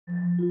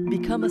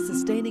Become a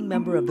sustaining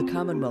member of the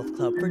Commonwealth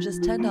Club for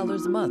just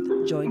 $10 a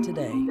month. Join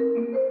today.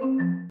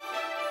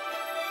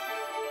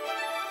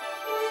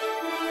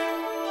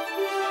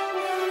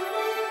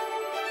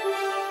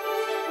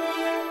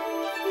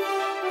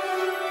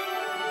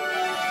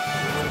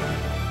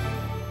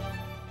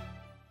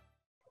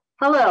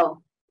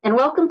 Hello, and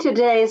welcome to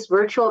today's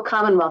virtual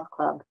Commonwealth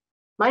Club.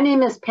 My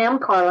name is Pam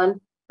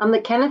Carlin. I'm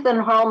the Kenneth and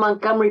Harl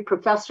Montgomery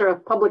Professor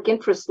of Public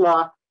Interest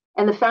Law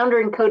and the founder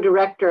and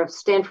co-director of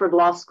Stanford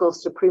Law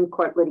School's Supreme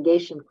Court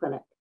Litigation Clinic.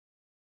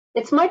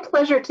 It's my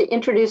pleasure to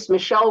introduce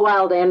Michelle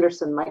Wilde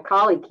Anderson, my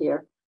colleague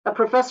here, a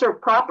professor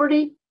of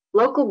property,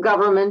 local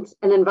government,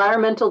 and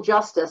environmental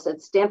justice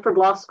at Stanford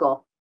Law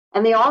School,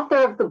 and the author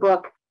of the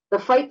book, The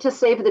Fight to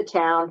Save the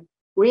Town,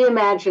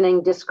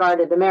 Reimagining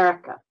Discarded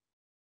America.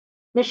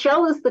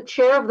 Michelle is the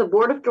chair of the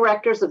board of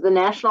directors of the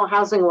National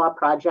Housing Law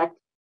Project,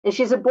 and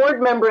she's a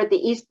board member at the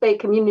East Bay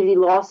Community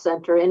Law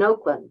Center in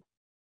Oakland.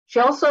 She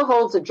also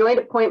holds a joint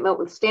appointment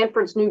with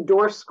Stanford's new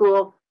Dorr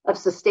School of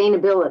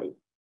Sustainability.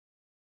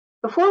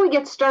 Before we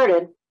get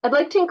started, I'd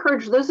like to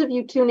encourage those of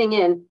you tuning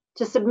in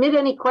to submit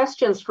any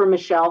questions for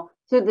Michelle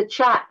through the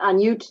chat on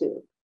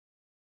YouTube.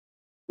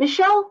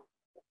 Michelle,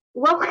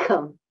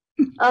 welcome.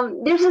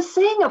 There's a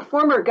saying of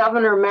former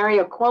Governor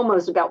Mario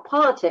Cuomo's about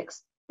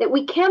politics that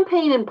we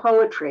campaign in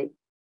poetry,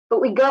 but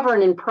we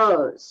govern in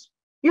prose.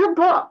 Your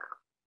book,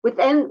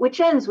 which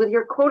ends with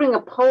your quoting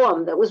a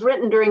poem that was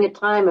written during a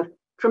time of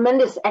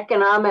tremendous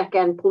economic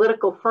and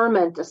political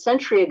ferment a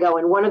century ago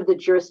in one of the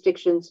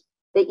jurisdictions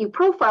that you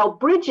profile,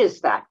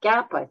 bridges that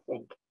gap, I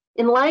think.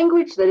 In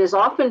language that is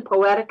often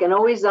poetic and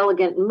always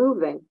elegant and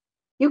moving,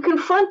 you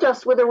confront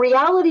us with a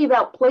reality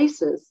about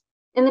places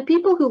and the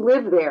people who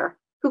live there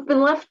who've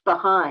been left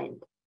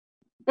behind.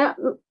 Now,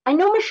 I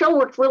know Michelle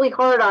worked really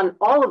hard on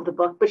all of the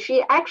book, but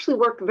she actually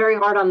worked very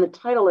hard on the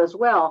title as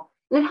well,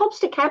 and it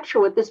helps to capture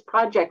what this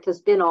project has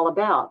been all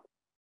about.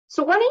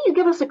 So why don't you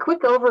give us a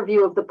quick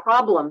overview of the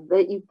problem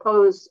that you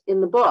pose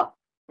in the book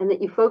and that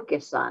you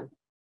focus on?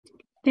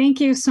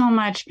 Thank you so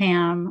much,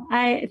 Pam.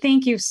 I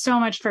thank you so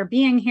much for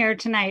being here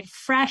tonight,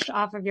 fresh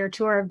off of your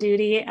tour of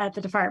duty at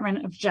the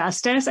Department of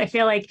Justice. I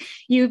feel like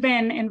you've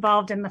been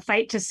involved in the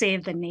fight to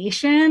save the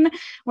nation.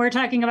 We're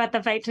talking about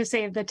the fight to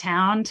save the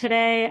town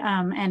today,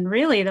 and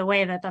really the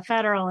way that the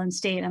federal and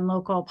state and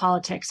local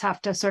politics have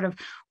to sort of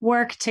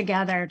work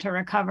together to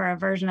recover a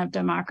version of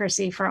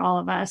democracy for all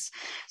of us.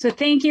 So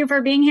thank you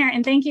for being here,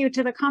 and thank you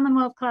to the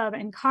Commonwealth Club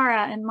and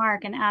Cara and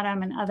Mark and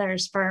Adam and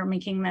others for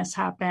making this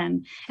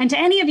happen. And to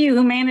any of you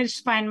who managed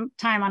to find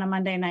time on a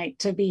Monday night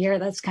to be here,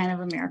 that's kind of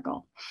a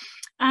miracle.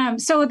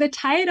 So the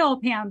title,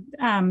 Pam,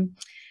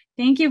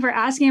 thank you for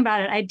asking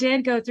about it. I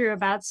did go through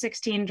about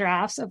 16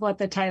 drafts of what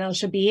the title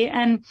should be,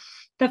 and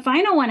the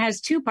final one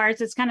has two parts.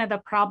 It's kind of the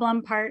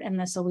problem part and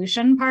the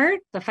solution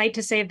part. The fight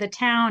to save the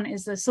town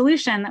is the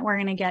solution that we're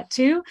going to get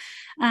to.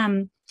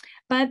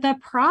 But the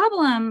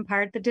problem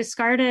part, the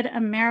discarded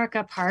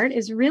America part,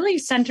 is really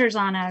centers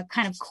on a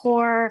kind of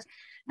core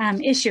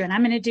issue. And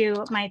I'm going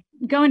to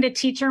go into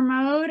teacher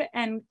mode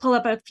and pull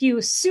up a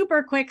few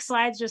super quick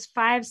slides, just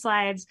 5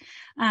 slides,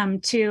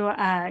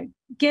 to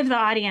give the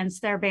audience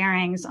their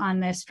bearings on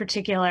this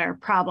particular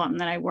problem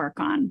that I work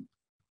on.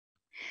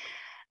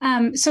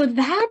 So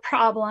that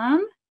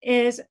problem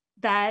is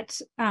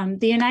that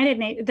the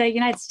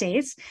United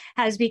States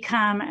has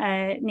become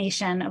a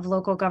nation of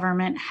local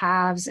government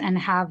haves and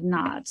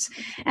have-nots.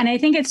 And I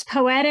think it's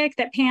poetic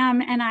that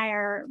Pam and I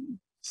are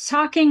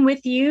talking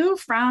with you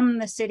from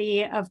the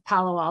city of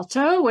Palo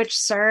Alto, which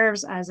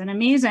serves as an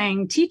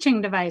amazing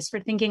teaching device for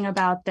thinking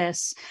about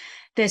this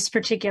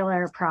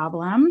particular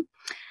problem.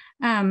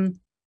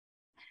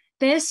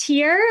 This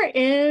here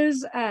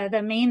is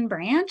the main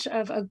branch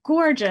of a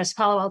gorgeous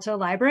Palo Alto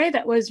library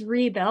that was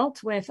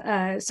rebuilt with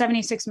a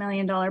 $76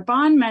 million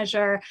bond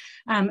measure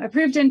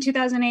approved in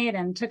 2008,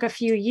 and took a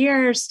few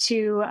years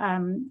to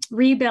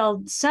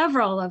rebuild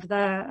several of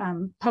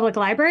the public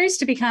libraries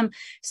to become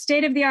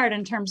state-of-the-art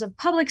in terms of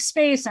public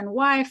space and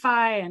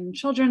Wi-Fi and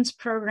children's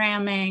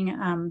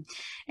programming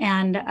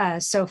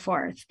and so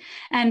forth.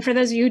 And for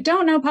those of you who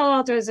don't know, Palo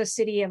Alto is a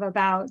city of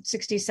about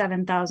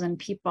 67,000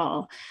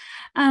 people.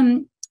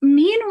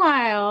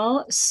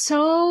 Meanwhile,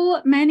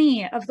 so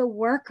many of the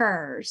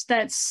workers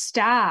that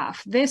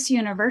staff this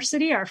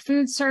university, our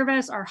food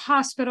service, our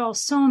hospital,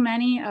 so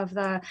many of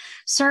the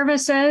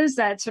services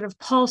that sort of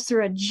pulse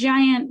through a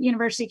giant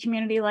university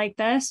community like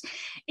this,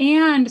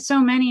 and so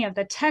many of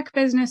the tech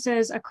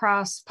businesses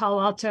across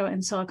Palo Alto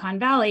and Silicon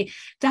Valley,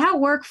 that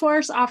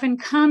workforce often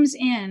comes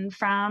in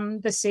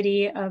from the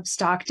city of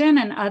Stockton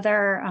and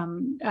other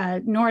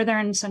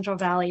northern Central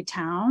Valley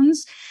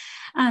towns.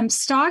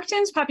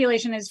 Stockton's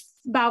population is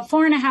about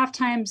 4.5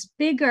 times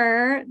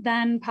bigger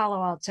than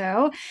Palo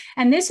Alto.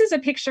 And this is a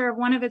picture of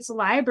one of its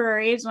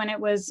libraries when it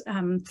was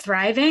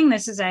thriving.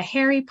 This is a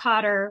Harry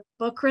Potter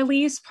book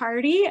release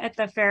party at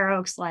the Fair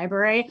Oaks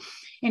Library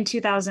in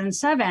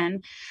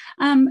 2007.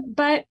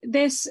 But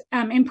this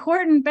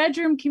important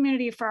bedroom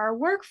community for our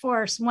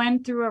workforce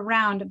went through a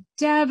round of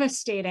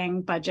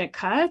devastating budget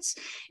cuts,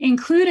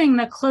 including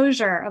the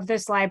closure of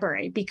this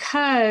library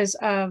because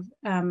of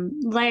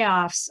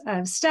layoffs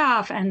of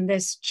staff and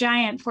this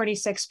giant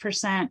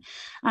 46%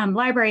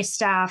 library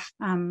staff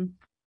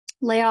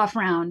layoff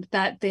round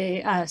that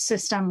the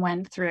system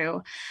went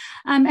through.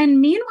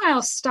 And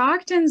meanwhile,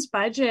 Stockton's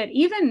budget,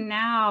 even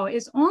now,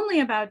 is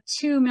only about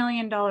 $2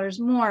 million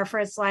more for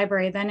its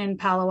library than in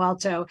Palo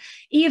Alto,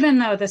 even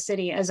though the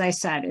city, as I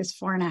said, is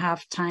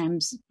 4.5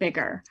 times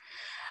bigger.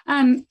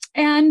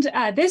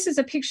 This is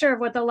a picture of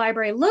what the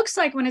library looks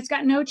like when it's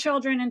got no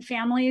children and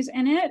families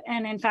in it.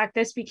 And in fact,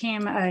 this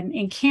became an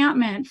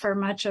encampment for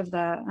much of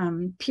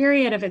the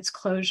period of its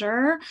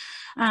closure,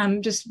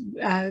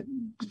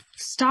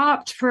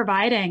 stopped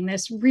providing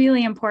this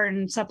really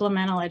important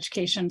supplemental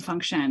education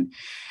function.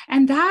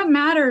 And that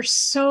matters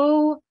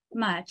so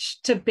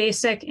much to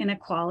basic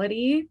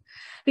inequality.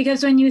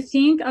 Because when you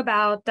think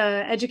about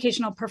the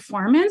educational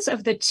performance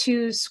of the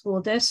 2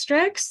 school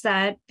districts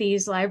that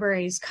these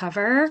libraries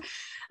cover,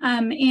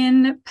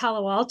 in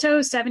Palo Alto,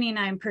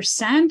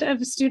 79%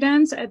 of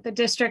students at the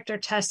district are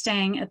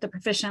testing at the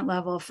proficient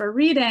level for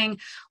reading,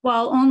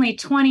 while only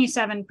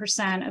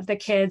 27% of the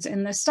kids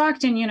in the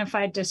Stockton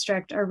Unified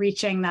District are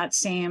reaching that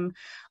same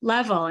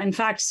level. In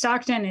fact,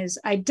 Stockton is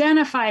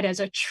identified as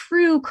a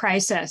true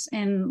crisis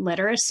in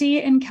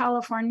literacy in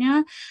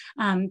California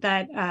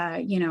that,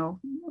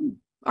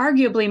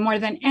 arguably more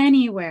than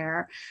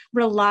anywhere,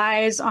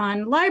 relies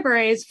on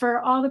libraries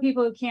for all the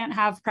people who can't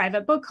have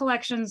private book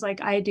collections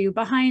like I do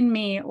behind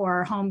me,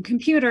 or home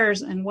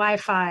computers and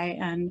Wi-Fi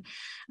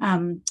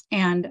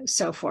and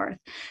so forth.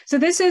 So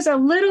this is a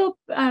little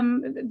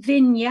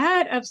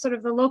vignette of sort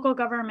of the local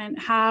government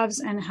haves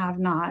and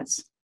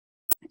have-nots.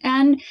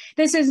 And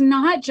this is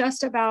not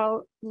just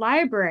about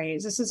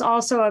libraries. This is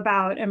also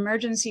about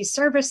emergency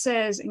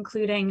services,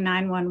 including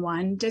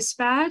 911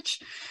 dispatch.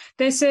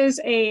 This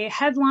is a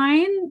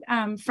headline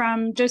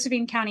from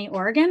Josephine County,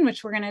 Oregon,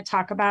 which we're going to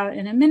talk about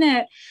in a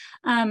minute,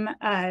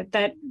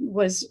 that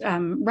was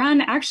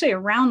run actually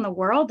around the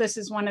world. This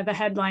is one of the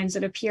headlines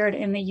that appeared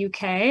in the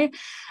UK.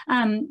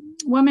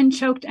 Woman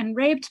choked and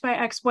raped by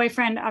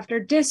ex-boyfriend after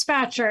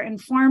dispatcher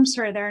informs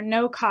her there are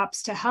no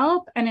cops to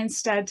help and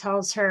instead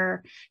tells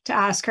her to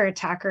ask her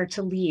attacker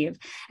to leave.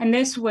 And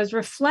this was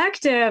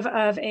reflective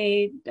of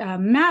a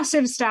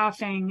massive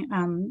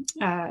staffing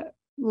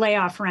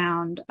layoff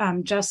round,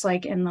 just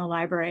like in the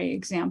library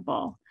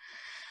example.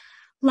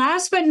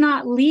 Last but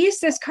not least,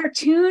 this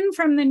cartoon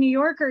from the New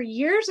Yorker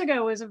years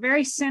ago was a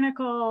very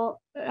cynical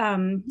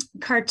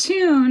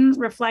cartoon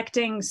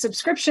reflecting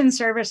subscription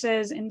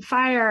services in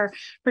fire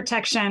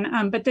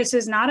protection. But this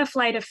is not a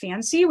flight of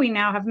fancy. We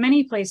now have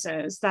many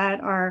places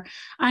that are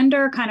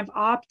under kind of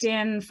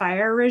opt-in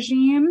fire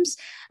regimes.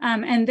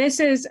 And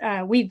this is,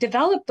 we've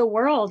developed the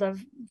world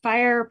of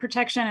fire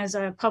protection as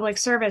a public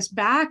service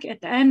back at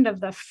the end of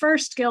the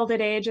first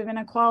Gilded Age of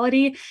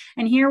inequality.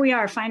 And here we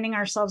are finding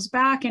ourselves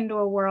back into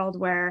a world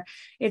where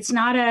it's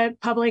not a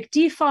public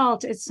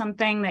default, it's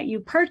something that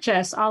you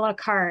purchase a la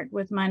carte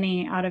with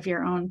money out of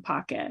your own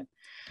pocket.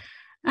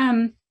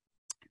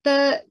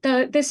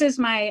 This is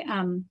my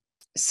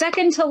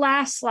second to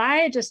last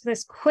slide, just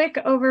this quick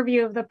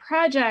overview of the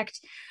project.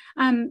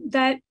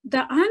 That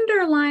the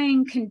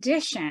underlying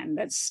condition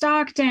that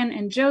Stockton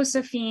and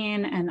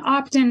Josephine and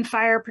opt-in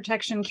fire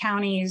protection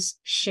counties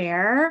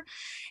share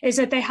is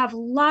that they have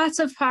lots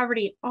of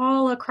poverty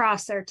all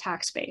across their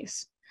tax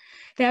base.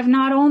 They have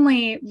not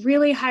only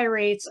really high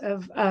rates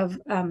of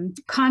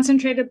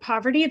concentrated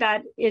poverty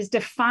that is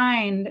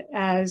defined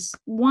as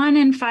 1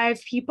 in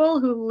 5 people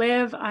who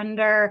live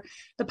under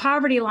the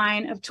poverty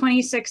line of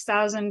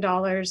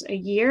 $26,000 a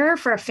year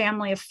for a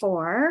family of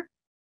 4.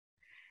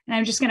 And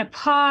I'm just going to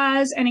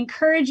pause and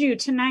encourage you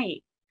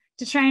tonight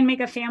to try and make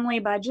a family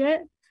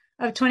budget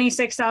of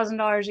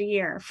 $26,000 a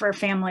year for a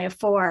family of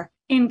 4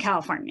 in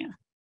California.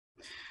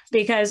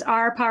 Because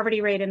our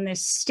poverty rate in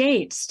this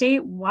state,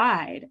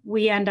 statewide,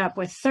 we end up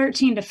with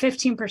 13 to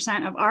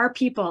 15% of our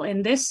people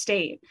in this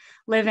state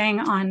living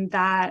on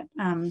that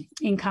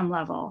income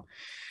level.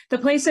 The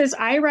places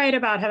I write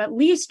about have at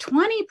least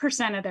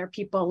 20% of their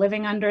people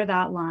living under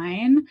that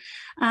line.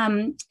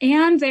 And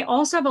they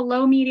also have a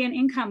low median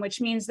income, which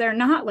means they're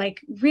not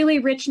like really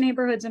rich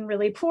neighborhoods and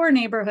really poor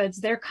neighborhoods.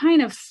 They're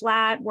kind of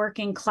flat,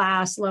 working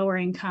class, lower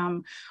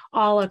income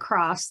all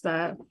across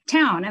the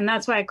town. And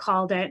that's why I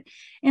called it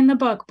in the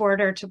book,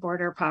 Border to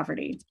Border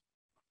Poverty.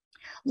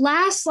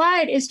 Last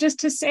slide is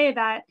just to say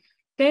that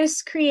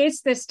this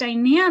creates this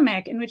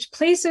dynamic in which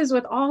places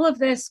with all of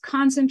this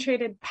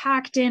concentrated,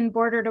 packed in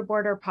border to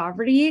border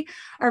poverty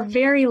are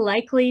very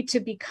likely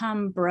to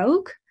become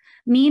broke,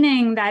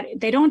 meaning that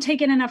they don't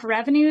take in enough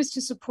revenues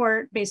to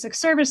support basic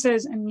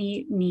services and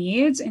meet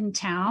needs in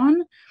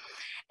town.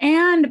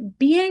 And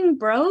being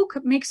broke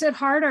makes it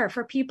harder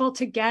for people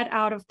to get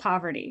out of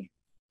poverty.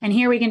 And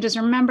here we can just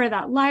remember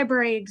that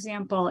library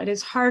example. It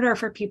is harder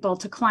for people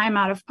to climb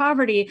out of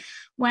poverty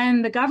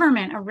when the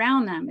government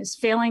around them is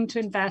failing to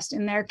invest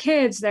in their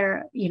kids,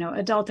 their,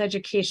 adult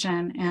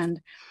education,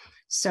 and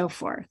so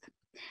forth.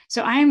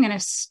 So I am going to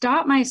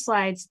stop my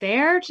slides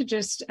there to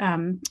just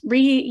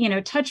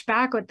touch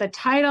back with the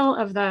title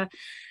of the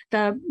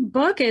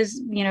book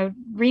is,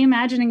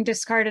 Reimagining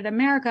Discarded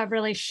America,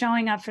 really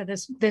showing up for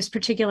this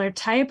particular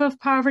type of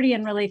poverty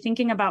and really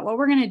thinking about what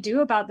we're going to do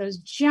about those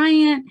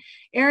giant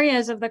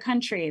areas of the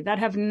country that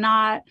have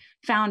not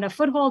found a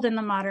foothold in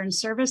the modern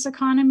service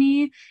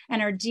economy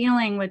and are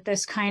dealing with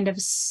this kind of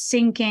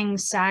sinking,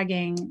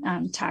 sagging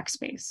tax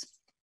base.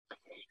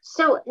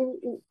 So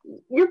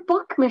your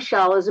book,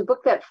 Michelle, is a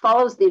book that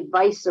follows the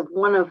advice of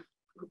one of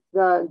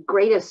the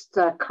greatest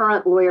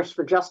current lawyers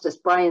for justice,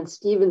 Brian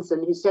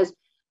Stevenson, who says,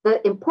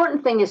 the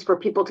important thing is for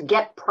people to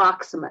get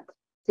proximate,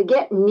 to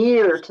get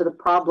near to the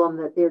problem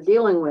that they're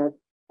dealing with.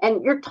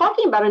 And you're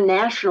talking about a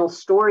national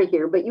story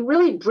here, but you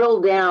really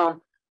drill down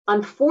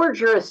on 4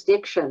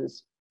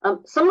 jurisdictions.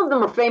 Some of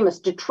them are famous.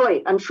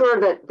 Detroit. I'm sure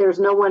that there's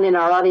no one in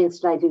our audience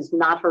tonight who's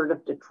not heard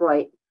of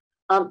Detroit.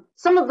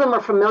 Some of them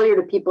are familiar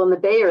to people in the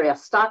Bay Area.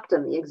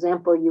 Stockton, the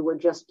example you were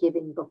just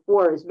giving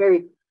before, is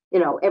very,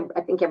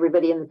 I think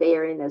everybody in the Bay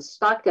Area knows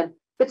Stockton.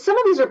 But some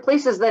of these are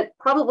places that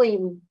probably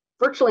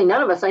virtually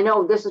none of us, I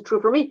know this is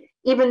true for me,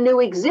 even knew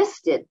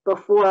existed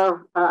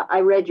before I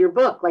read your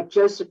book, like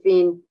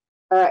Josephine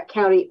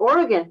County,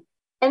 Oregon.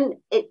 And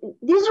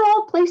these are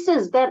all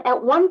places that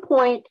at one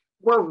point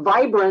were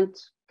vibrant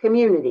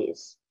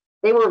communities.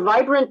 They were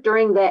vibrant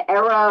during the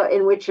era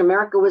in which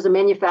America was a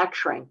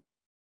manufacturing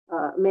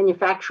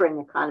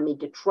economy,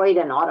 Detroit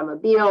and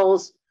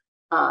automobiles,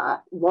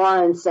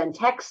 Lawrence and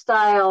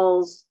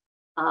textiles,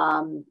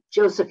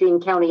 Josephine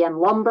County and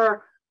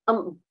lumber.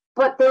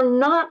 But they're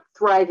not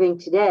thriving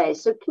today.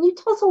 So can you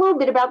tell us a little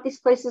bit about these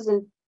places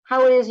and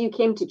how it is you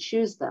came to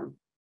choose them?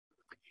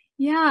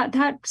 Yeah,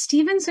 that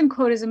Stevenson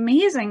quote is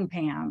amazing,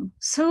 Pam.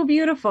 So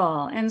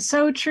beautiful and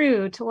so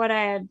true to what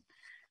I had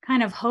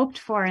kind of hoped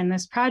for in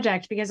this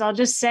project, because I'll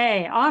just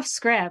say off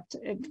script,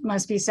 it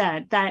must be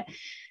said that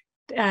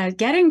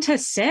getting to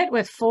sit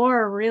with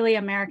 4 really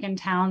American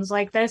towns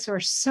like this who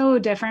are so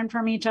different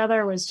from each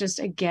other was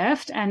just a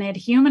gift, and it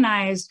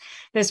humanized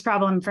this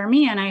problem for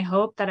me, and I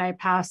hope that I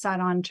pass that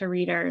on to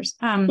readers.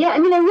 I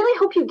really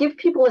hope you give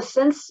people a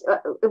sense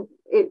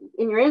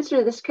in your answer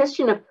to this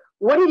question of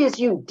what it is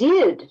you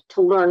did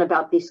to learn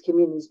about these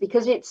communities,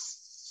 because it's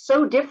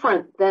so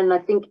different than I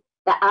think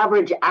the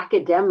average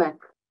academic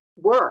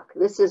work.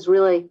 This is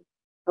really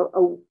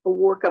a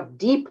work of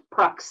deep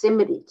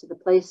proximity to the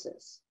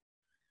places.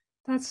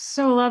 That's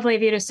so lovely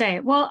of you to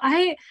say. Well,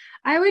 I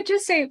would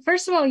just say,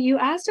 first of all, you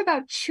asked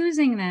about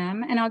choosing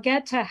them, and I'll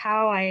get to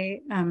how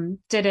I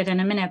did it in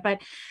a minute,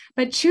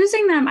 but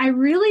choosing them, I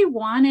really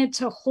wanted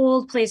to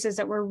hold places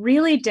that were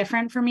really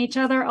different from each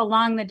other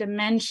along the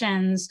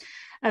dimensions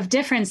of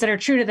difference that are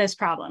true to this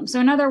problem. So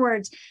in other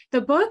words,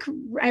 the book,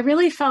 I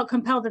really felt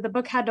compelled that the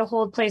book had to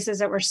hold places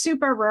that were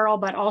super rural,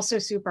 but also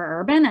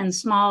super urban and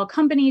small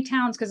company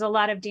towns, because a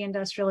lot of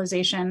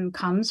deindustrialization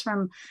comes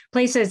from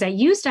places that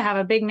used to have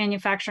a big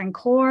manufacturing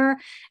core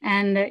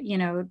and,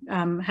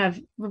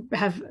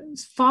 have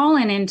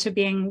fallen into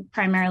being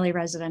primarily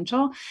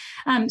residential.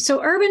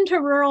 So urban to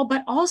rural,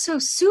 but also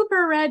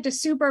super red to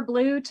super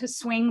blue to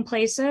swing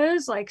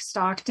places like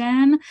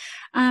Stockton.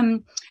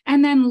 And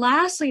then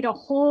lastly, to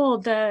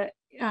hold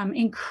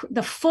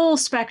the full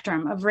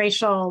spectrum of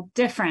racial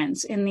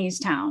difference in these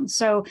towns.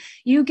 So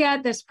you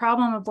get this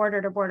problem of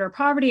border to border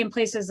poverty in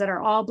places that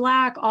are all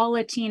Black, all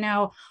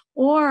Latino,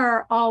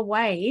 or all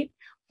white,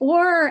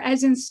 or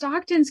as in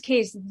Stockton's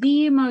case,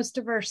 the most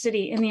diverse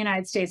city in the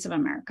United States of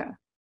America,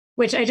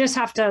 which I just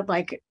have to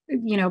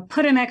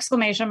put an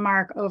exclamation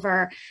mark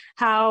over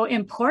how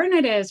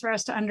important it is for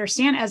us to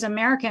understand as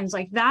Americans,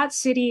 like that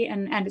city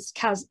and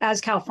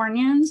as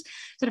Californians,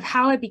 sort of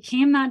how it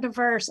became that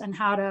diverse and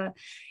how to,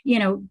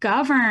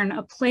 govern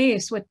a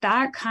place with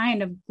that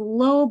kind of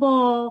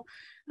global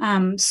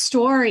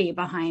story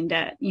behind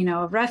it,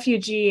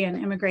 refugee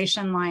and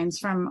immigration lines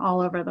from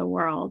all over the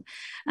world.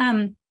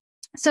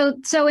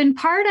 So in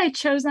part, I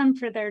chose them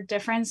for their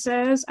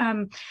differences,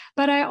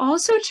 but I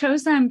also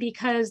chose them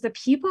because the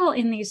people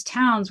in these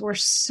towns were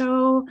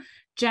so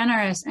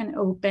generous and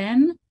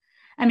open.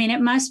 I mean,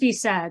 it must be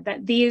said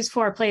that these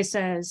 4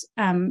 places,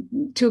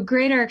 to a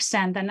greater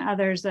extent than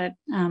others that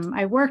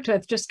I worked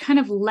with, just kind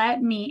of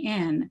let me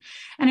in.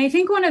 And I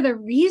think one of the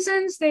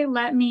reasons they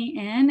let me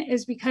in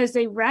is because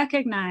they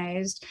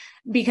recognized,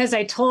 because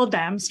I told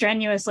them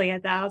strenuously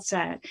at the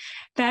outset,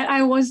 that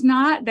I was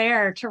not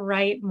there to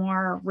write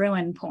more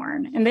ruin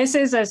porn. And this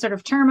is a sort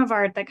of term of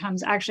art that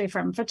comes actually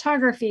from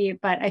photography,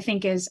 but I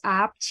think is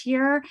apt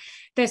here.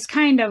 This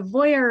kind of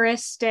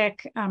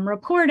voyeuristic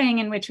reporting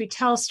in which we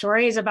tell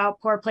stories about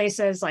poor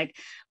places like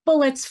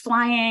bullets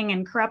flying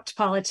and corrupt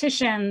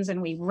politicians,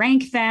 and we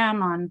rank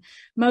them on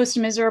most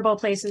miserable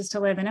places to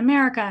live in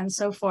America and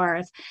so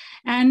forth.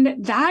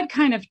 And that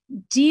kind of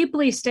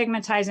deeply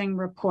stigmatizing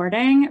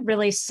reporting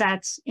really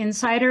sets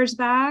insiders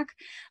back.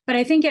 But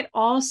I think it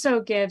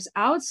also gives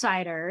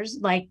outsiders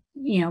like,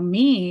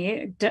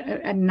 me,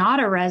 not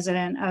a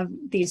resident of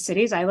these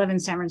cities, I live in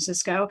San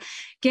Francisco,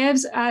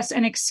 gives us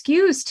an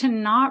excuse to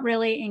not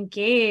really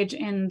engage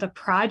in the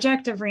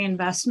project of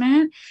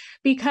reinvestment,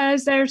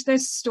 because there's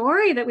this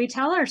story that we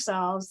tell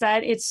ourselves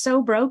that it's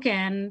so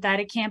broken that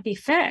it can't be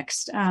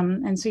fixed.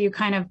 And so you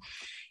kind of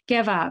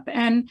give up.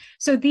 And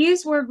so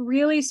these were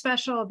really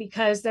special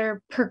because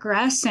they're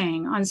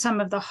progressing on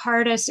some of the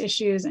hardest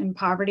issues in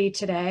poverty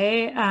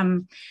today.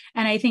 And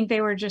I think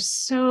they were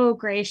just so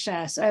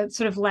gracious at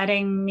sort of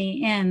letting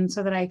me in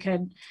so that I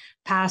could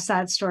pass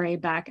that story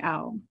back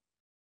out.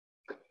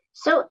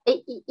 So,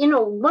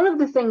 one of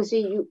the things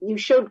you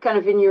showed kind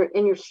of in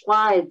your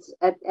slides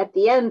at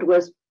the end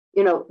was,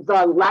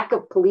 the lack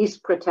of police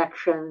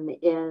protection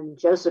in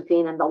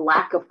Josephine and the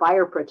lack of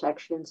fire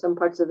protection in some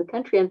parts of the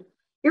country. And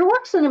your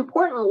work's an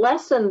important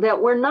lesson that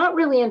we're not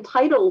really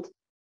entitled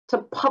to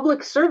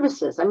public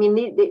services. I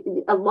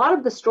mean, a lot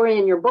of the story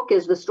in your book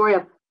is the story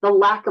of the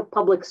lack of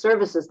public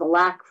services, the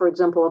lack, for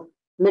example, of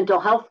mental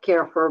health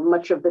care for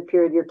much of the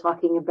period you're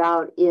talking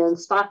about in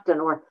Stockton,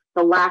 or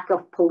the lack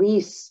of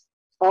police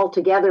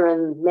altogether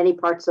in many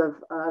parts of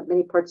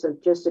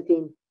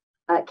Josephine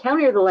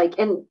County or the like.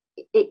 And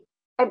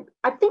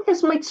I think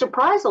this might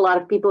surprise a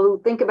lot of people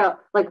who think about,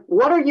 like,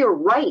 what are your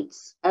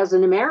rights as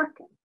an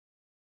American?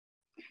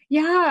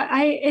 Yeah,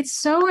 it's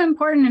so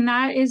important. And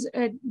that is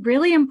a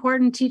really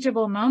important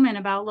teachable moment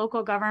about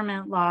local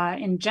government law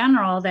in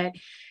general that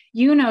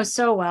you know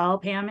so well,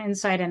 Pam,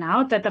 inside and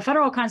out, that the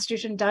federal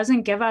Constitution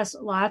doesn't give us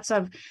lots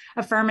of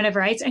affirmative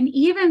rights. And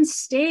even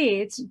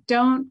states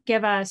don't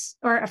give us,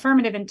 or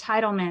affirmative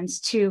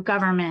entitlements to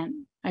government,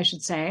 I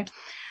should say.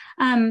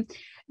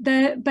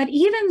 But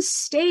even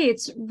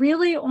states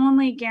really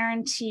only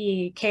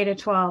guarantee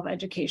K-12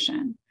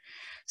 education.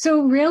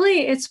 So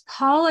really, it's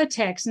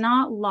politics,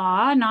 not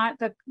law,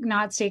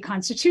 not state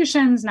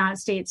constitutions, not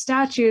state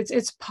statutes.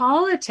 It's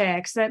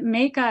politics that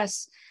make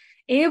us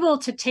able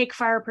to take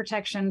fire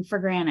protection for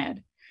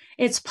granted.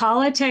 It's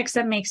politics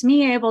that makes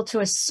me able to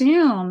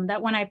assume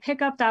that when I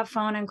pick up that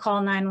phone and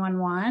call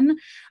 911,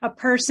 a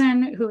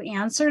person who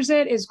answers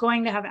it is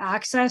going to have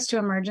access to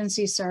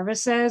emergency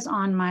services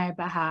on my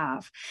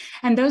behalf.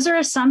 And those are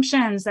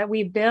assumptions that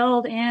we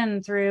build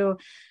in through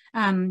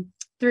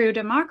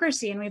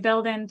democracy, and we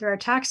build in through our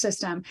tax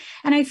system.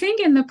 And I think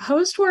in the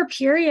post-war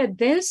period,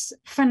 this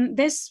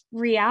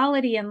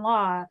reality in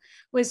law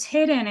was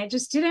hidden. It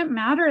just didn't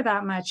matter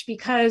that much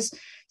because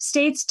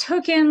states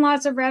took in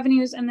lots of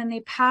revenues and then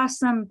they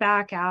passed them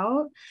back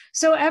out.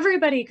 So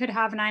everybody could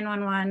have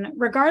 911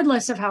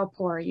 regardless of how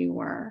poor you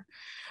were.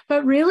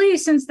 But really,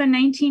 since the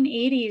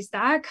 1980s,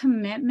 that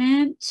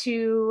commitment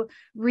to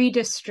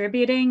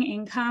redistributing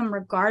income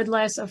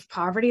regardless of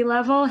poverty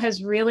level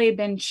has really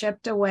been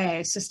chipped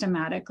away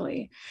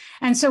systematically.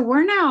 And so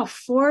we're now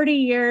 40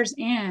 years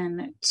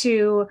in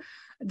to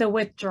the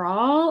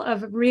withdrawal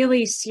of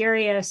really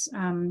serious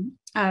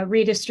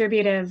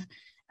redistributive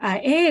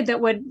aid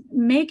that would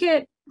make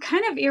it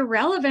kind of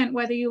irrelevant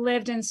whether you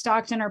lived in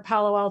Stockton or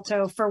Palo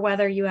Alto for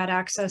whether you had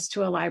access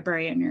to a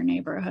library in your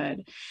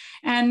neighborhood.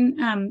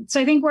 And so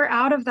I think we're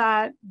out of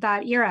that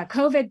era.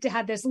 COVID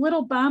had this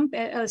little bump,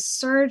 a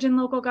surge in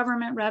local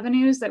government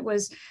revenues that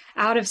was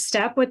out of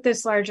step with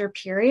this larger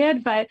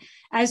period. But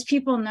as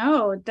people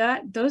know,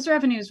 those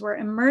revenues were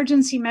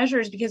emergency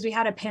measures because we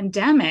had a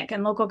pandemic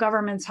and local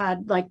governments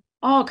had like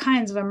all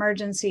kinds of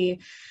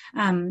emergency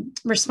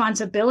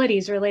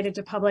responsibilities related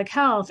to public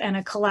health and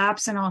a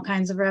collapse in all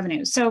kinds of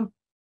revenues. So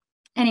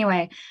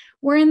anyway,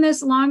 we're in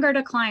this longer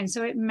decline.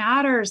 So it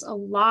matters a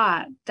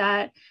lot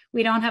that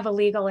we don't have a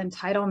legal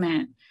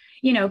entitlement.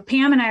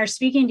 Pam and I are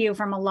speaking to you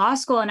from a law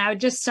school, and I would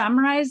just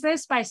summarize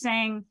this by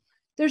saying,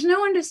 there's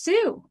no one to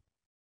sue.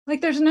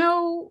 Like there's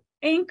no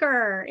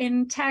anchor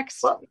in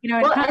text, in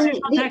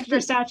constitutional text or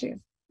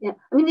statute. Yeah,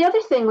 I mean, the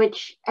other thing,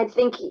 which I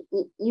think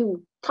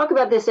you talk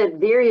about this at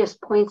various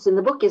points in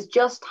the book, is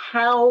just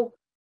how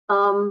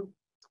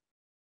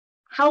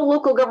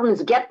local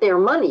governments get their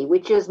money,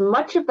 which is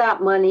much of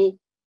that money,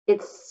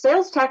 it's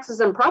sales taxes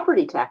and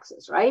property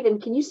taxes, right?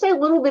 And can you say a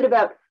little bit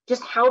about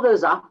just how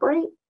those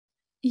operate?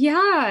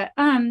 Yeah.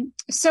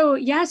 So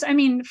yes, I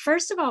mean,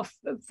 first of all,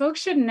 folks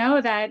should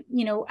know that,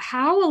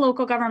 how a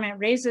local government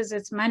raises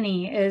its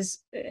money is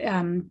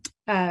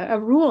a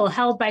rule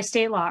held by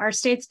state law. Our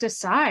states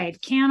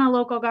decide, can a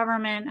local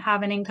government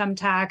have an income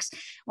tax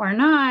or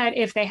not?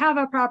 If they have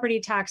a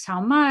property tax,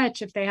 how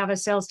much? If they have a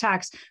sales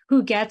tax,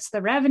 who gets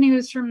the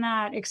revenues from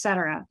that, et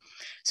cetera.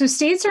 So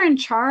states are in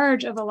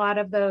charge of a lot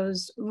of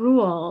those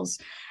rules.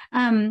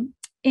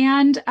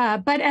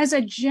 But as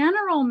a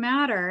general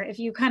matter, if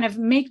you kind of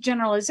make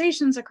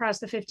generalizations across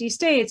the 50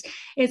 states,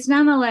 it's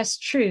nonetheless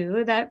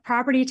true that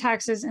property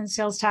taxes and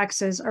sales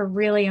taxes are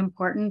really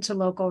important to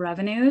local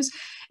revenues.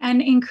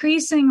 And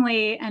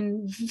increasingly,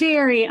 and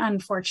very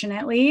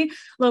unfortunately,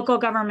 local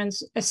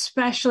governments,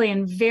 especially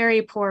in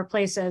very poor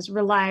places,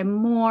 rely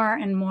more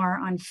and more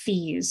on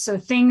fees. So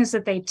things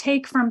that they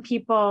take from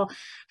people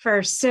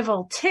for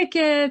civil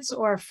tickets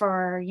or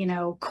for,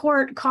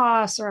 court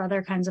costs or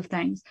other kinds of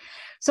things.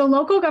 So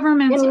local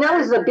governments. And that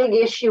was a big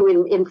issue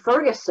in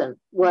Ferguson,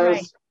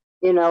 was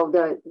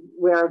right.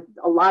 Where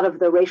a lot of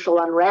the racial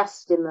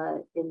unrest in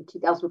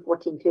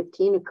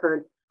 2014-15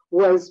 occurred,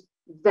 was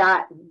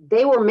that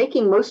they were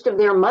making most of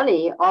their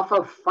money off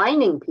of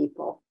fining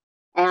people,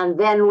 and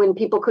then when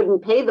people couldn't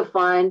pay the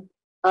fine,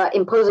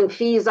 imposing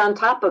fees on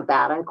top of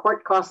that and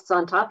court costs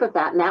on top of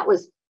that, and that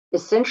was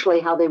essentially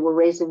how they were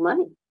raising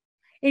money.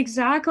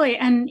 Exactly.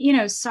 And,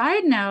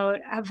 side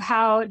note of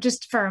how,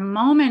 just for a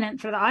moment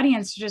and for the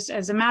audience, just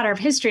as a matter of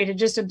history, to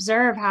just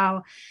observe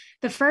how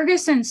the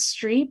Ferguson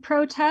street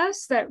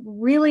protests that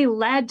really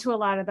led to a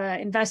lot of the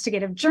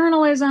investigative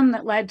journalism,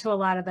 that led to a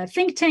lot of the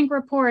think tank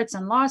reports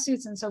and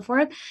lawsuits and so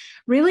forth,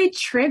 really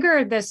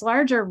triggered this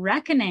larger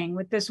reckoning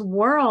with this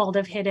world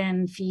of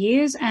hidden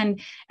fees.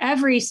 And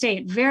every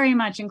state, very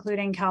much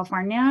including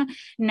California,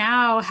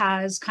 now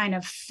has kind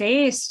of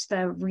faced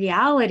the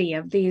reality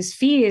of these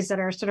fees that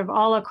are sort of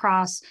all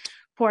across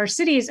poor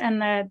cities,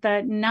 and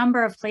the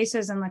number of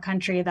places in the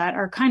country that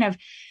are kind of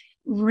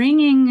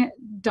wringing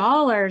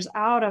dollars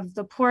out of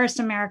the poorest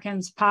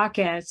Americans'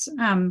 pockets.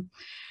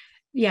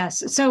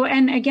 Yes. So,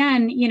 and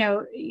again,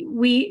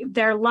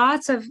 there are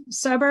lots of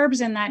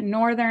suburbs in that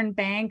northern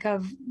bank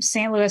of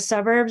St. Louis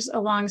suburbs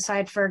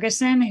alongside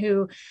Ferguson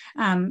who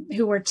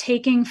were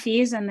taking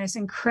fees in this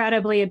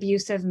incredibly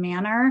abusive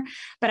manner.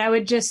 But I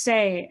would just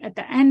say, at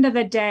the end of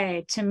the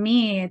day, to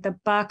me, the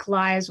buck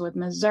lies with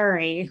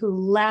Missouri, who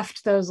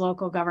left those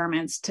local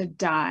governments to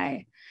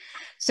die.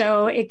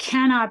 So it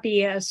cannot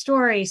be a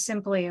story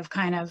simply of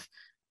kind of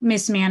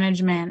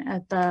mismanagement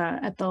at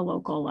the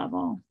local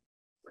level.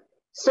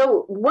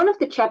 So one of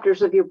the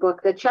chapters of your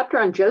book, the chapter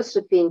on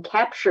Josephine,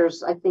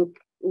 captures, I think,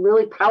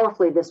 really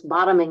powerfully this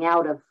bottoming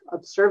out of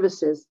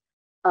services.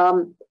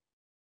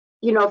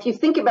 If you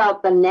think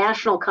about the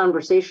national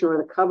conversation or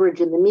the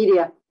coverage in the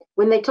media,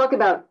 when they talk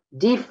about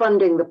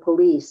defunding the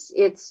police,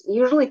 it's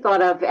usually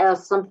thought of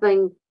as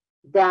something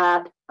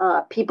that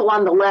people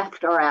on the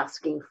left are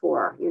asking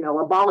for,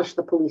 abolish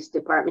the police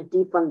department,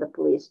 defund the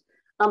police.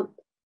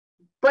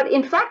 But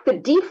in fact, the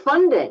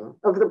defunding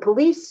of the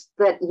police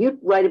that you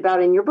write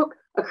about in your book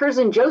occurs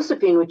in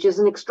Josephine, which is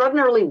an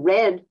extraordinarily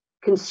red,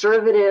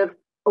 conservative,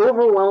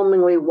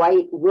 overwhelmingly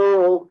white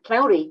rural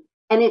county.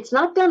 And it's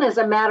not done as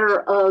a matter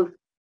of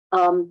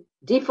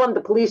defund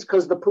the police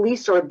because the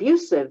police are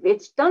abusive.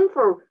 It's done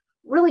for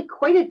really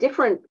quite a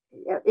different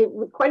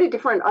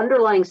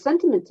underlying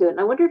sentiment to it. And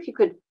I wonder if you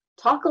could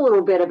talk a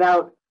little bit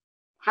about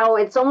how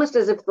it's almost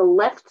as if the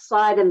left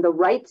side and the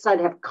right side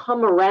have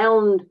come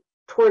around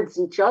towards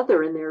each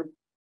other in their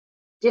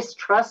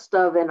distrust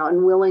of and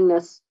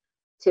unwillingness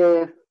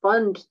to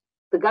fund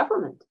the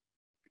government.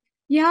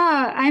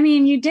 Yeah, I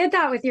mean, you did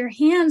that with your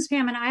hands,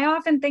 Pam, and I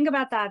often think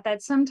about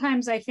that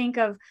sometimes I think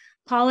of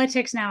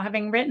politics now,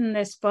 having written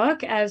this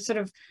book, as sort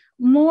of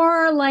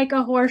more like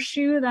a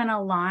horseshoe than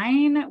a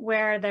line,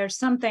 where there's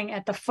something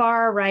at the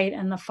far right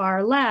and the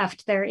far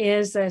left. There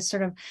is this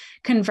sort of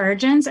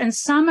convergence, and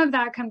some of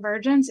that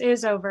convergence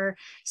is over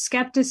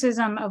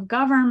skepticism of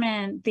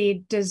government,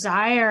 the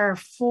desire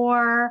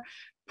for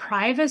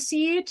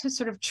privacy, to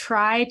sort of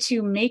try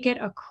to make it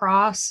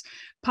across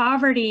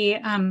poverty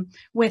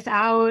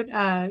without,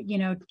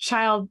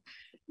 child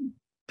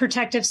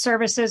protective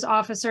services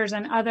officers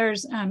and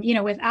others,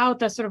 without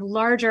the sort of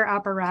larger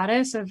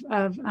apparatus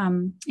of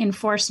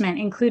enforcement,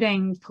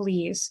 including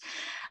police.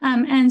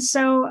 And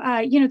so,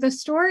 the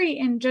story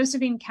in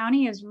Josephine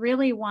County is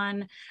really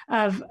one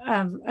of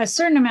a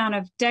certain amount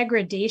of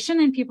degradation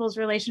in people's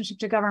relationship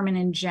to government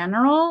in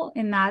general,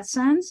 in that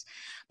sense.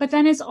 But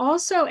then it's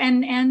also,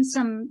 and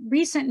some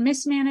recent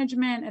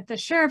mismanagement at the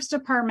sheriff's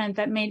department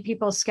that made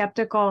people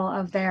skeptical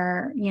of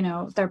their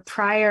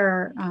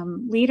prior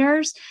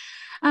leaders.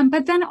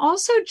 But then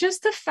also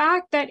just the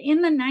fact that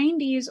in the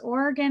 90s,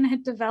 Oregon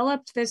had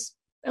developed this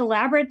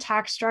elaborate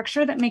tax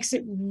structure that makes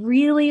it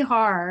really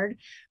hard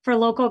for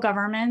local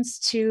governments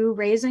to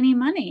raise any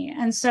money.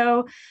 And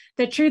so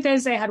the truth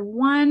is, they had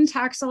one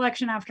tax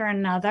election after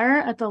another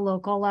at the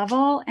local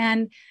level,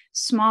 and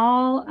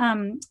small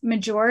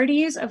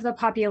majorities of the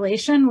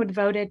population would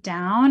vote it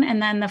down.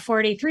 And then the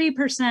 43%,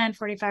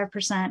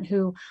 45%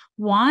 who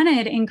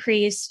wanted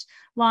increased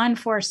law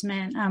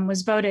enforcement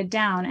was voted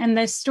down. And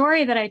the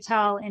story that I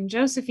tell in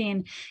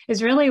Josephine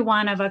is really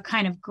one of a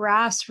kind of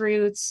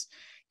grassroots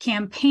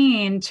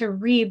campaign to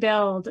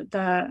rebuild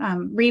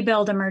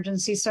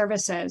emergency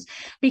services,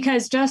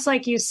 because just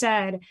like you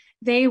said,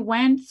 they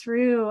went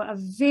through a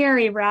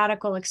very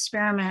radical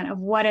experiment of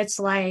what it's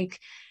like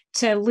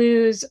to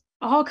lose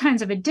all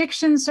kinds of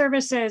addiction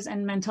services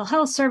and mental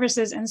health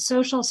services and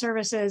social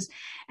services,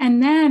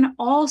 and then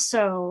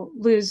also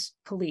lose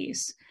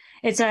police.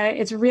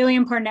 It's really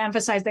important to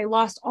emphasize they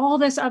lost all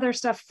this other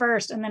stuff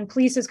first, and then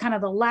police is kind of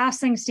the last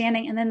thing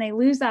standing, and then they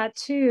lose that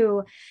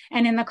too.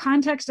 And in the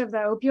context of the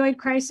opioid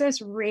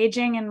crisis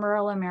raging in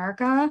rural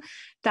America,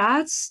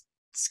 that's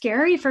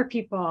scary for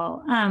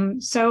people.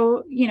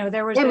 So,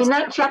 there was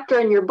that chapter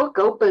in your book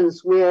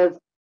opens with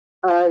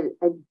a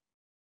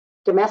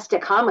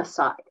domestic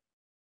homicide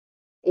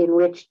in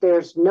which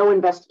there's no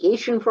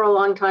investigation for a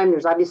long time.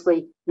 There's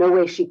obviously no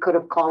way she could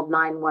have called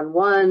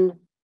 911.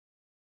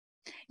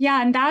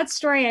 Yeah, and that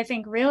story, I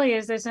think, really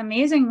is this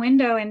amazing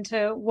window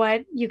into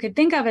what you could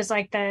think of as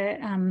like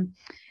the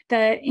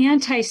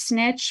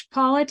anti-snitch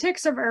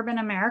politics of urban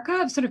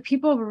America, of sort of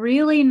people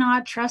really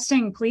not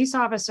trusting police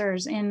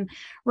officers in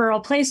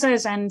rural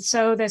places. And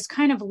so this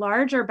kind of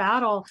larger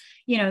battle,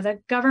 the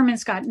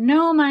government's got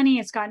no money,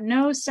 it's got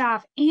no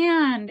staff,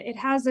 and it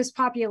has this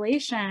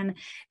population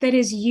that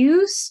is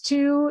used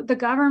to the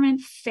government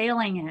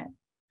failing it.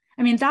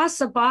 I mean, that's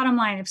the bottom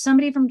line. If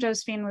somebody from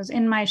Josephine was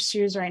in my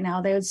shoes right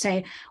now, they would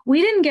say,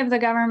 we didn't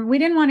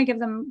want to give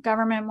the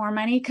government more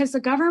money because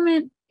the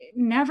government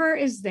never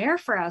is there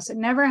for us. It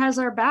never has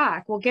our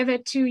back. We'll give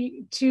it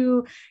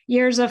 2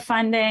 years of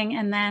funding,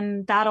 and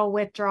then that'll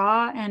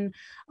withdraw, and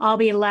I'll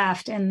be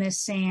left in this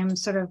same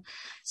sort of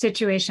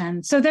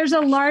situation. So there's a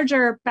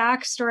larger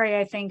backstory,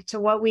 I think, to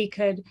what we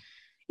could,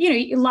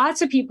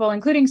 lots of people,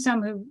 including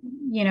some who,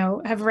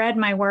 have read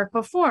my work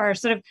before,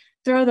 sort of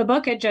throw the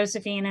book at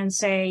Josephine and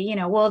say,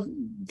 well,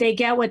 they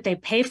get what they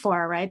pay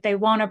for, right? They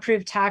won't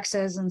approve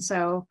taxes. And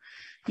so,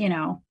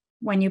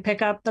 when you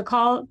pick up the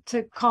call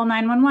to call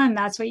 911,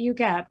 that's what you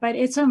get. But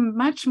it's a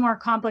much more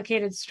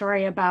complicated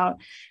story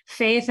about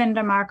faith in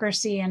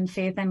democracy and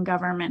faith in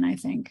government, I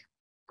think.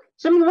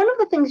 So one of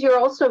the things you're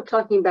also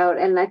talking about,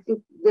 and I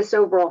think this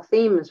overall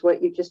theme is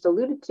what you just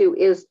alluded to,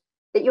 is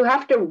that you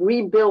have to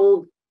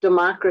rebuild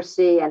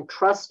democracy and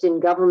trust in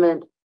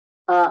government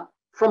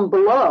from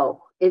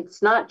below.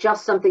 It's not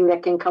just something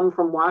that can come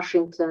from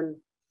Washington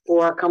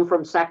or come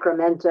from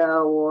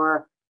Sacramento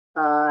or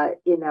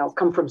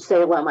come from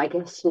Salem, I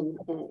guess, in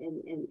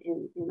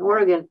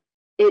Oregon.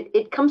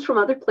 It comes from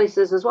other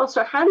places as well.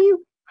 So how do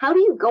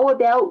you go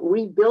about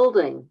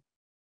rebuilding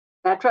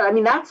that trust? I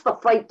mean, that's the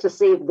fight to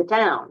save the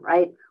town,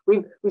 right?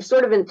 We've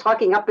sort of been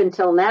talking up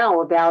until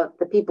now about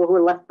the people who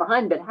are left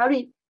behind, but how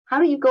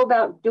do you go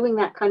about doing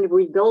that kind of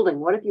rebuilding?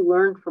 What have you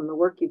learned from the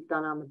work you've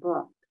done on the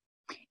book?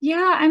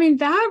 Yeah, I mean,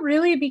 that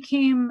really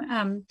became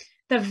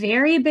the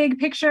very big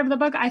picture of the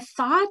book. I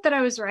thought that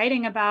I was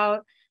writing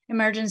about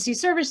emergency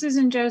services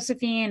in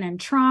Josephine and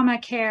trauma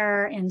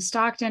care in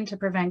Stockton to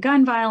prevent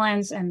gun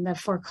violence and the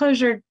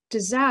foreclosure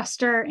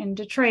disaster in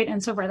Detroit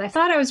and so forth. I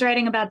thought I was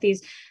writing about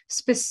these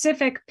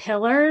specific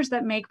pillars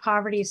that make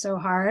poverty so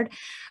hard.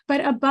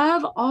 But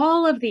above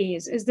all of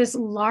these is this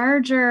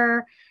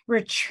larger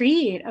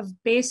retreat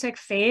of basic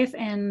faith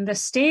in the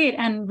state,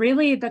 and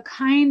really the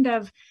kind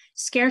of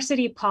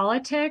scarcity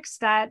politics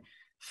that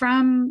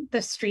from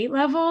the street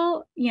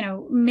level,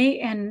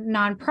 and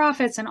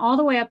nonprofits and all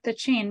the way up the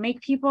chain make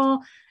people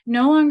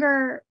no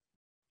longer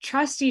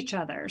trust each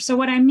other. So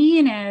what I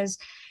mean is,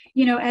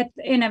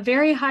 in a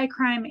very high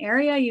crime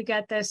area, you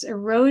get this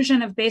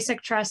erosion of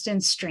basic trust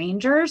in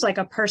strangers, like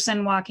a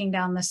person walking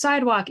down the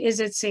sidewalk. Is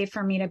it safe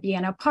for me to be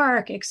in a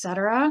park, et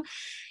cetera?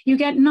 You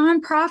get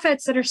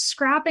nonprofits that are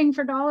scrapping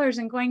for dollars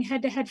and going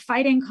head to head,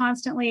 fighting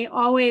constantly,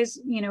 always,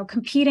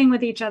 competing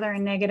with each other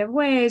in negative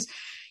ways.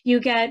 You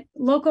get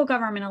local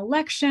government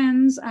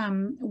elections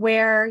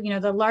where,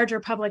 the larger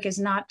public is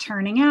not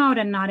turning out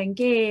and not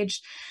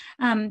engaged.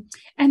 And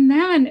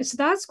then, so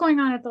that's going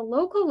on at the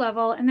local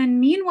level. And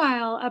then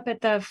meanwhile, up at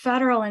the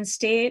federal and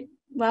state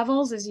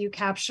levels, as you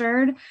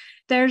captured,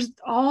 there's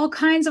all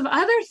kinds of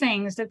other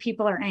things that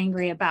people are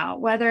angry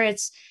about, whether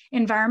it's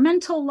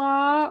environmental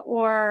law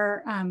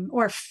or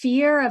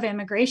fear of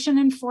immigration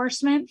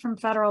enforcement from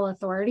federal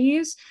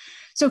authorities.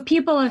 So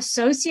people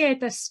associate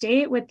the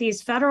state with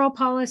these federal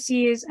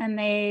policies, and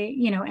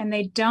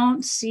they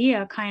don't see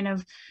a kind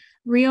of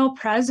real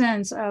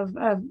presence of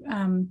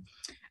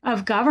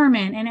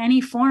government in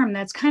any form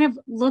that's kind of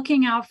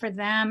looking out for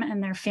them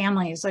and their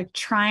families, like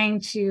trying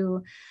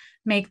to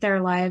make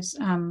their lives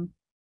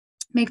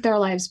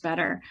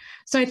better.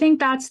 So I think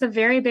that's the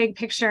very big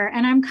picture.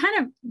 And I'm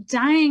kind of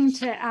dying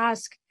to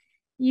ask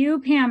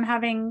you, Pam,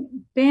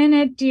 having been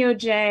at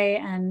DOJ,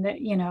 and,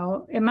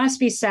 it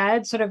must be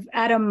said, sort of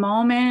at a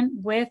moment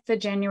with the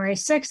January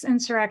 6th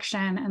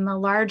insurrection and the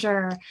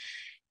larger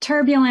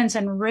turbulence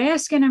and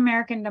risk in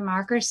American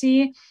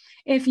democracy,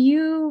 if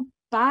you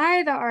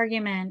buy the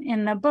argument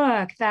in the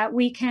book that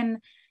we can,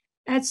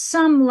 at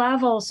some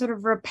level, sort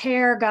of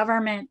repair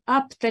government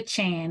up the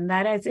chain,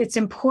 that it's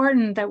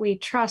important that we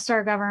trust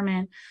our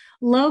government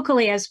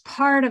locally as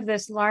part of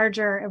this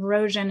larger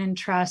erosion in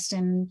trust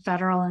in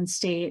federal and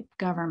state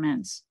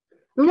governments.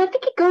 I mean, I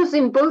think it goes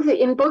in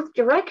both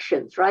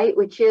directions, right?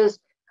 Which is,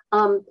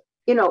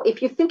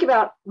 if you think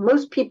about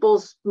most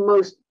people's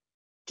most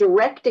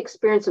direct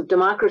experience of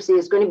democracy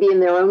is going to be in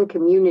their own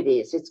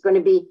communities. It's going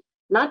to be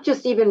not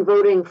just even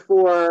voting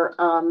for,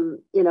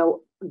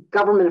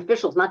 government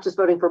officials, not just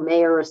voting for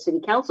mayor or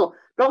city council,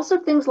 but also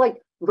things like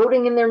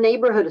voting in their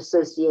neighborhood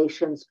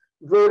associations,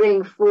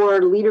 voting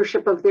for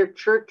leadership of their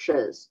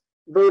churches,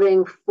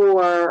 voting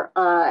for,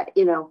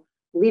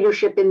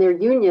 leadership in their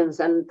unions.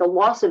 And the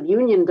loss of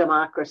union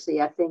democracy,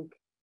 I think,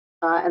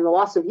 and the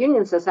loss of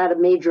unions has had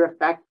a major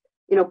effect.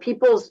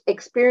 People's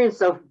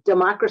experience of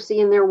democracy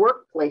in their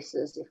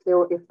workplaces,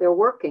 if they're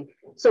working.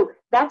 So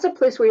that's a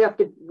place where you have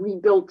to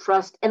rebuild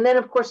trust. And then,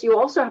 of course, you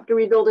also have to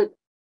rebuild it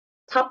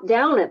top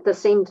down at the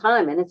same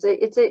time. And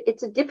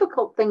it's a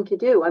difficult thing to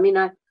do. I mean,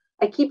 I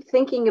keep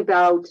thinking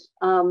about,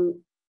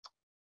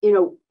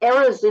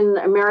 eras in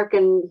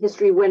American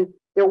history when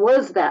there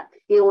was that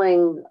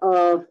feeling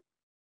of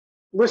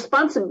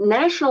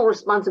national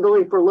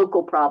responsibility for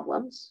local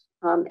problems.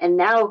 And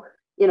now,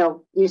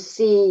 you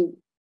see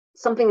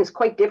something that's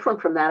quite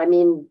different from that. I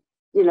mean,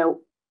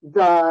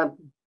 the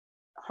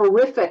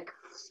horrific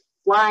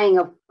flying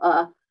of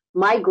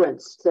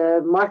migrants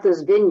to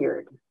Martha's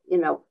Vineyard,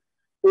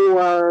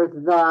 or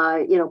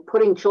the,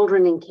 putting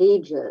children in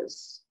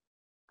cages,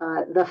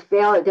 the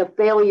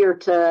failure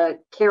to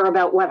care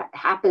about what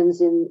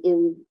happens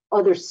in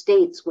other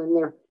states when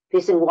they're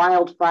facing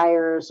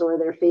wildfires or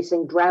they're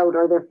facing drought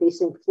or they're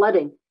facing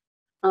flooding.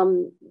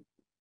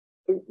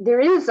 There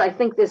is, I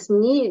think, this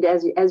need,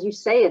 as you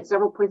say at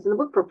several points in the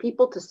book, for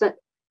people to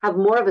have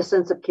more of a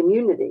sense of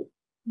community.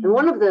 Mm-hmm. And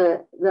one of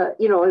the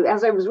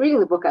as I was reading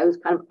the book, I was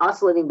kind of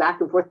oscillating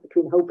back and forth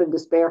between hope and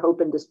despair,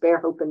 hope and despair,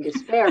 hope and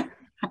despair.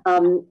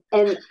 And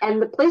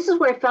the places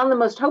where I found the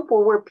most hope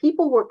were where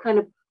people were kind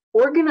of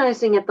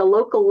organizing at the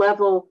local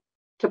level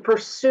to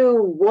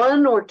pursue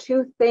one or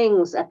two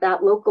things at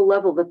that local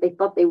level that they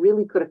thought they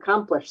really could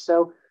accomplish.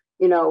 So,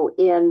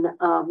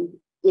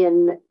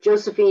 in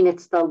Josephine,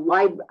 it's the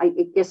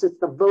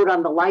vote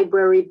on the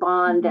library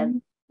bond, mm-hmm.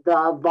 and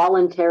the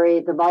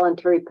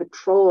voluntary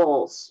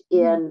patrols.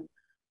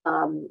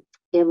 Mm-hmm.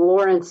 In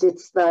Lawrence,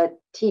 it's the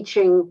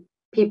teaching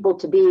people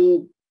to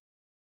be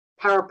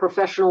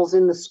paraprofessionals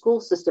in the school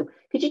system.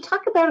 Could you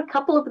talk about a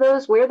couple of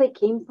those, where they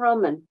came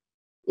from, and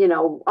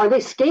are they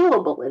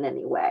scalable in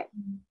any way?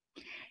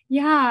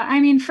 Yeah, I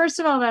mean, first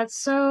of all, that's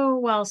so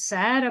well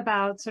said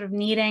about sort of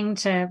needing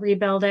to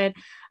rebuild it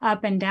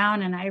up and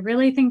down. And I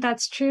really think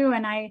that's true.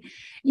 And I,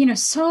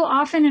 so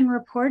often in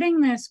reporting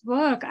this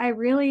book, I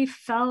really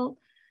felt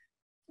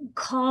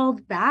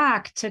called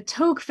back to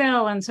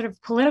Tocqueville and sort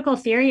of political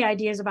theory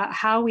ideas about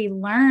how we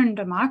learn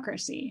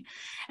democracy.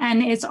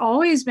 And it's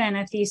always been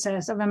a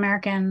thesis of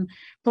American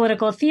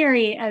political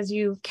theory, as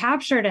you've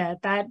captured it,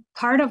 that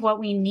part of what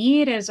we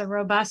need is a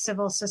robust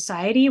civil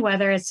society,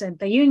 whether it's at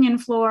the union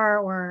floor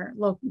or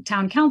local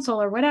town council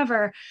or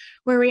whatever,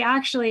 where we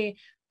actually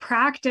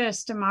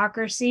practice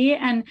democracy.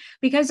 And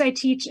because I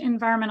teach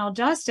environmental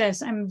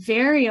justice, I'm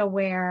very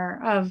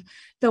aware of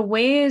the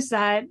ways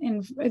that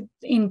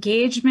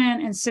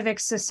engagement in civic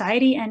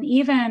society and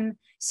even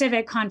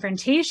civic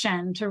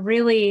confrontation to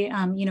really,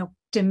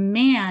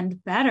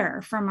 demand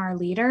better from our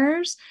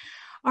leaders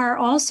are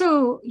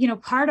also,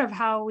 part of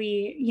how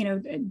we,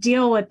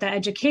 deal with the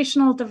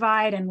educational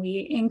divide, and we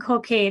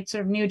inculcate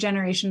sort of new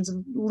generations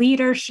of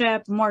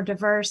leadership, more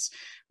diverse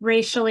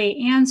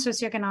racially and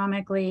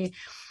socioeconomically.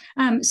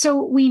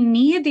 So we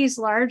need these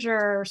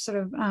larger sort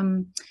of,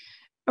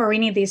 or we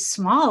need these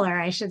smaller,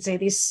 I should say,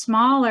 these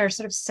smaller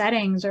sort of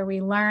settings where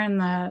we learn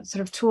the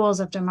sort of tools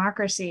of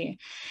democracy.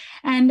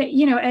 And,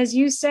 as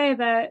you say,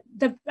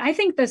 I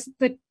think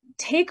the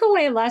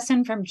takeaway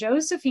lesson from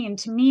Josephine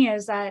to me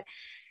is that,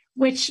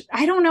 which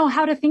I don't know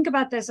how to think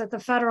about this at the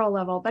federal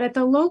level, but at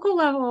the local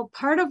level,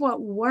 part of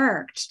what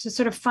worked to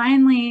sort of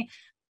finally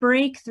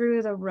break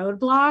through the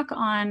roadblock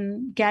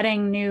on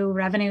getting new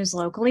revenues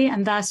locally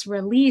and thus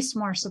release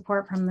more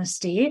support from the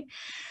state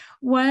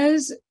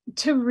was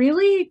to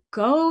really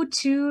go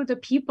to the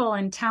people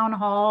in town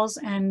halls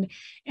and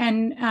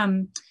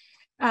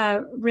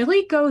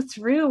really go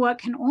through what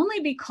can only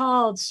be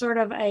called sort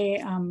of a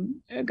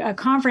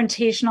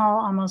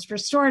confrontational, almost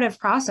restorative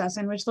process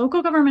in which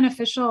local government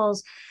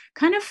officials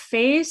kind of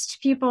faced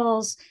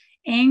people's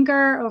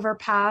anger over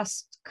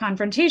past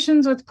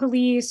confrontations with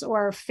police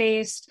or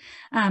faced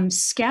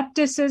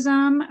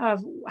skepticism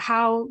of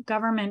how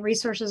government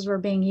resources were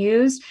being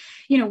used.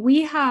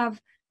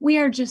 We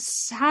are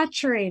just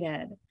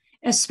saturated,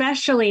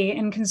 especially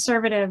in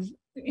conservative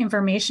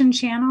information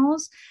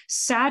channels,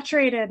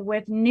 saturated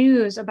with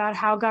news about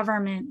how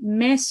government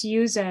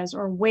misuses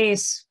or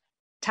wastes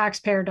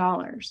taxpayer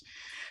dollars.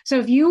 So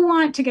if you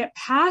want to get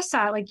past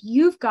that,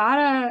 you've got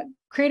to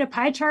create a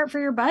pie chart for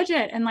your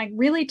budget and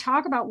really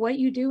talk about what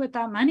you do with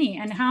that money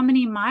and how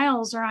many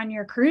miles are on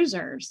your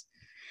cruisers.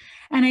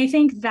 And I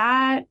think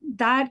that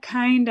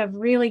kind of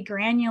really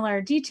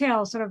granular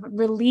detail sort of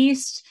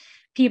released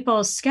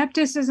people's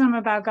skepticism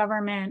about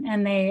government,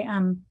 and they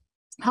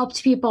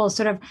helped people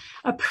sort of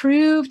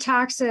approve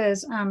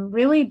taxes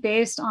really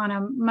based on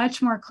a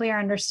much more clear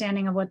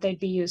understanding of what they'd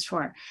be used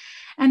for.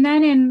 And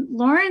then in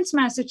Lawrence,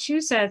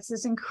 Massachusetts,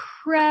 this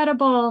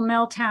incredible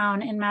mill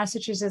town in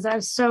Massachusetts, I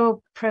was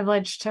so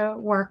privileged to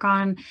work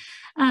on,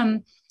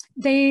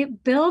 they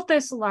built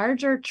this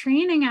larger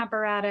training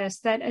apparatus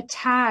that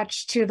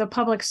attached to the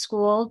public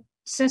school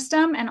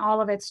system and all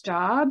of its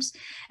jobs,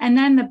 and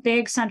then the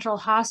big central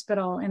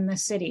hospital in the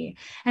city.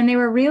 And they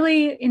were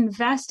really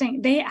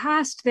investing. They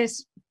asked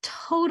this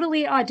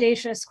totally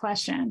audacious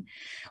question,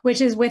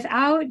 which is,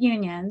 without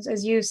unions,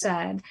 as you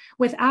said,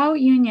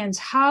 without unions,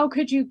 how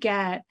could you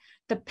get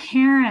the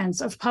parents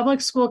of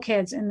public school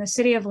kids in the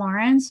city of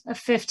Lawrence a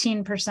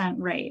 15%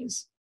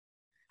 raise?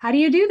 How do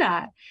you do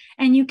that?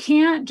 And you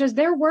can't just,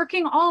 they're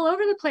working all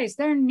over the place.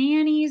 They're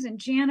nannies and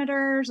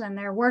janitors, and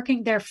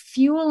they're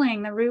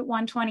fueling the Route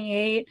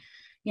 128,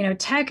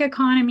 tech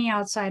economy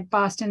outside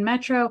Boston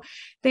Metro.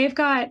 They've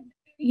got,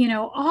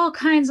 all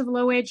kinds of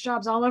low wage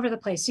jobs all over the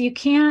place. So you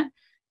can't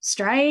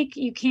strike,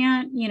 you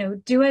can't,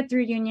 do it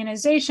through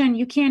unionization.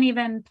 You can't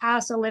even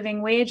pass a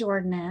living wage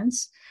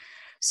ordinance.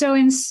 So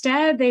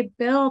instead they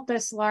built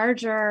this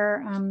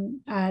larger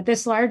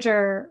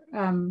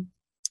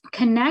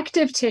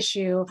connective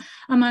tissue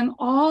among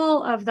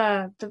all of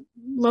the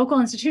local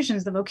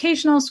institutions, the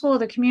vocational school,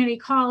 the community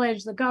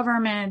college, the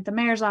government, the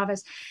mayor's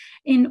office,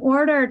 in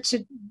order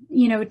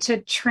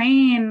to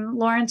train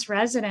Lawrence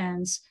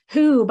residents,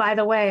 who, by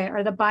the way,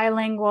 are the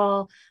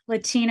bilingual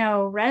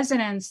Latino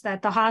residents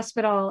that the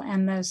hospital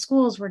and the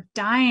schools were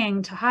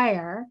dying to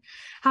hire,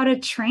 how to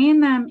train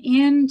them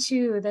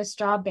into this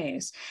job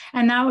base.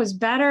 And that was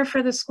better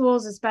for the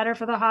schools, it's better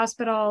for the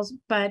hospitals,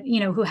 but,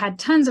 who had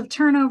tons of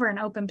turnover and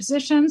open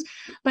positions.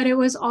 But it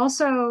was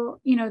also,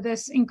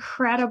 this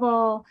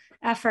incredible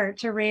effort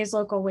to raise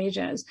local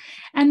wages.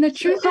 And the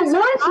truth is,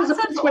 Lawrence is a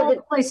place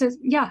where places,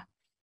 yeah.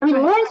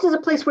 Lawrence is a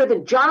place where the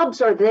jobs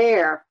are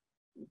there,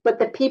 but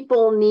the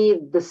people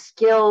need the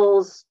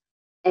skills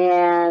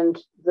and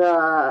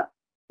the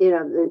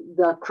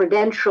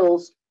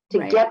credentials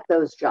to get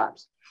those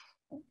jobs.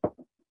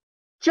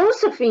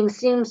 Josephine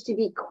seems to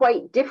be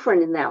quite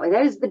different in that way.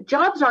 That is, the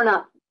jobs are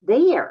not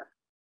there.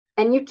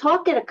 And you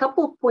talk at a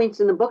couple of points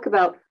in the book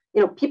about,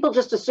 people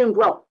just assumed,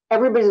 well,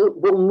 everybody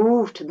will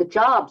move to the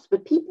jobs,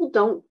 but people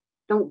don't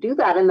do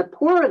that. And the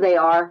poorer they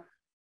are,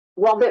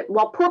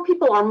 while poor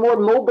people are more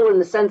mobile in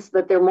the sense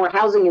that they're more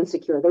housing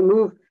insecure, they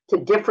move to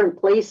different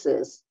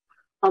places,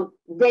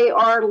 they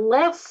are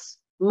less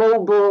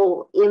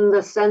mobile in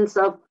the sense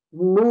of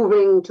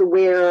moving to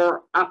where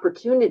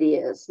opportunity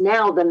is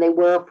now than they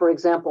were, for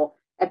example,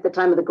 at the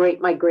time of the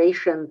Great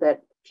Migration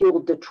that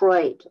fueled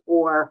Detroit,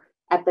 or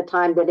at the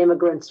time that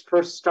immigrants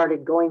first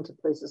started going to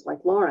places like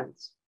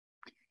Lawrence.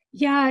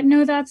 Yeah,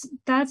 no, that's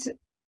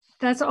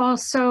all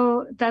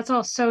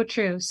so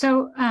true.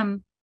 So,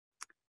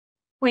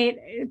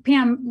 wait,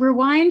 Pam,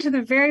 rewind to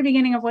the very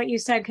beginning of what you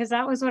said, because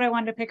that was what I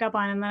wanted to pick up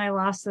on, and then I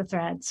lost the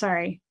thread.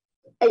 Sorry.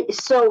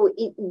 So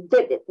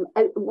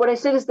what I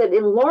said is that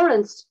in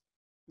Lawrence,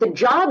 the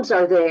jobs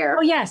are there.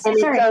 Oh, yes.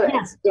 Sorry.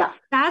 Yes. Yeah.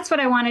 That's what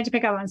I wanted to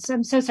pick up on. So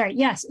I'm so sorry.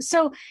 Yes.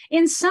 So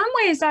in some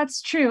ways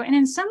that's true. And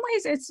in some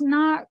ways it's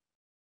not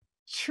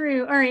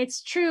true, or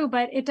it's true,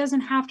 but it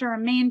doesn't have to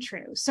remain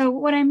true. So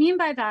what I mean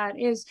by that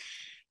is,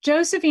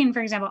 Josephine,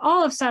 for example,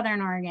 all of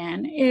Southern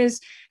Oregon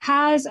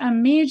has a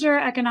major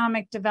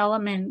economic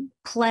development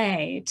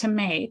play to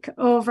make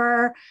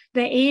over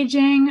the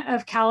aging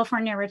of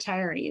California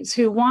retirees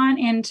who want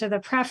into the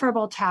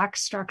preferable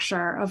tax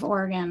structure of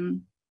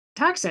Oregon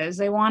taxes.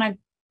 They want to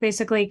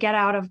basically get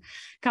out of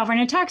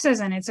California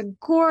taxes, and it's a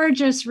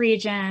gorgeous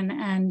region.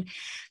 And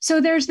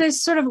so there's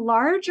this sort of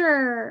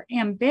larger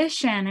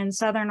ambition in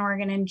Southern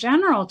Oregon in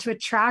general to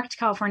attract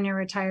California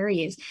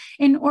retirees.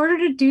 In order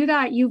to do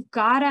that, you've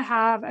got to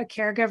have a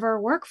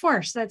caregiver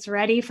workforce that's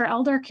ready for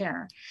elder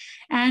care.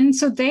 And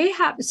so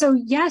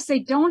yes, they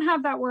don't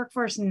have that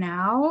workforce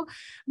now,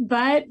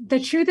 but the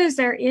truth is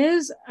there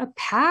is a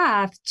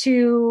path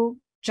to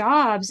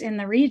jobs in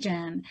the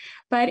region,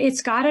 but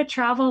it's got to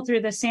travel through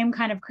the same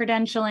kind of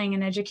credentialing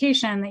and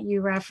education that you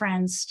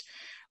referenced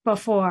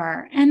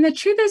before. And the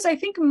truth is, I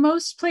think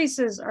most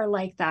places are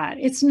like that.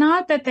 It's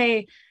not that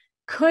they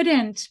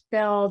couldn't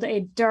build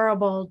a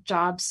durable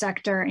job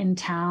sector in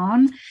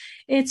town.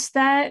 It's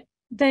that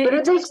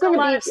it takes a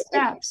lot of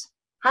steps.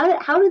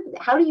 How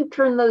do you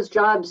turn those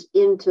jobs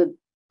into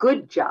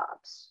good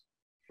jobs,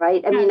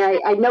 right? I mean,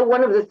 I know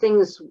one of the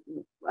things,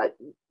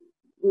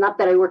 not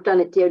that I worked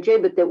on at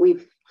DOJ, but that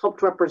we've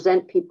helped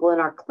represent people in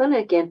our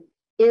clinic in,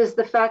 is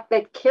the fact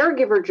that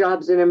caregiver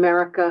jobs in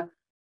America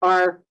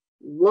are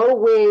low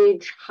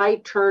wage, high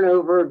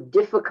turnover,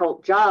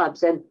 difficult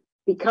jobs, and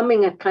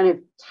becoming a kind of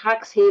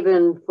tax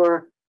haven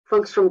for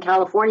folks from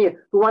California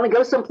who want to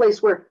go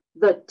someplace where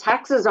the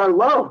taxes are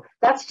low.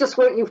 That's just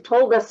what you've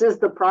told us is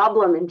the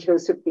problem in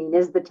Josephine,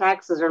 is the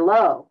taxes are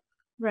low.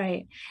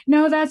 Right.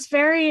 No, that's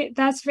very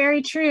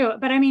true.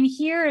 But I mean,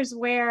 here is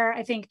where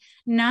I think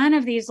none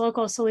of these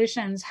local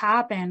solutions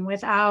happen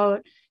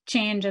without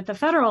change at the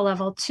federal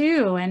level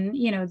too. And,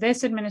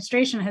 this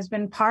administration has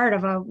been part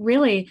of a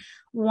really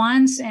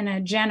once in a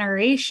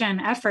generation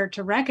effort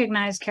to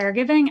recognize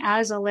caregiving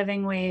as a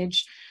living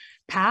wage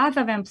path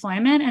of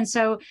employment. And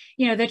so,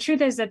 the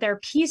truth is that there are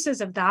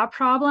pieces of that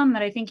problem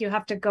that I think you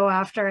have to go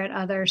after at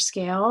other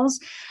scales.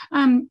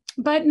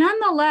 But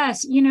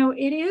nonetheless,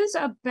 it is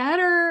a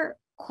better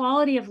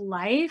quality of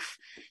life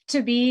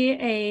to be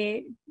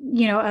a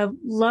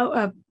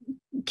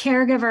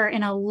caregiver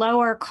in a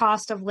lower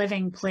cost of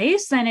living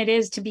place than it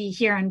is to be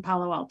here in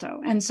Palo Alto.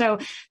 And so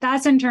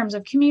that's in terms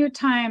of commute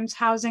times,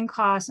 housing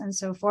costs, and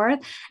so forth.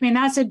 I mean,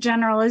 that's a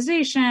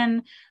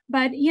generalization,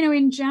 but,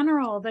 in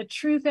general, the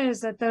truth is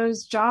that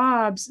those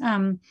jobs,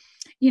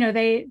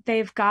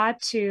 they've got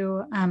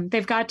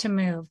to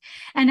move.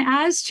 And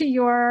as to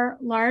your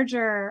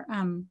larger,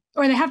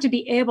 or they have to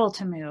be able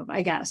to move,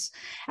 I guess.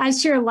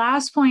 As to your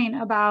last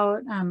point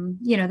about,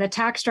 the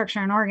tax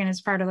structure in Oregon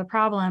is part of the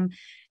problem,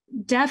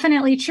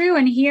 definitely true.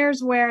 And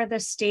here's where the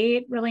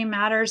state really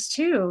matters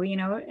too.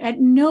 At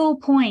no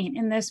point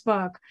in this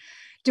book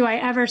do I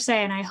ever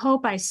say, and I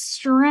hope I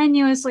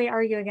strenuously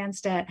argue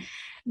against it,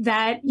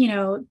 that,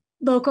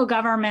 local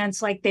governments,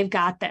 like, they've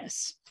got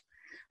this.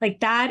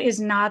 Like, that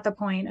is not the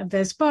point of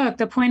this book.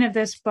 The point of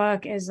this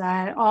book is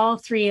that all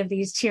three of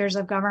these tiers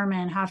of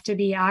government have to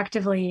be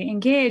actively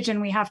engaged,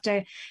 and we have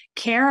to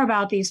care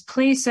about these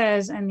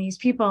places and these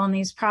people and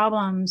these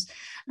problems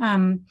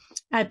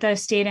at the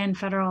state and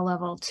federal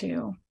level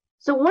too.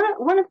 So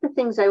one of the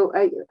things I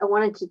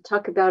wanted to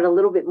talk about a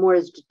little bit more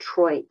is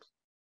Detroit,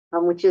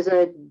 which is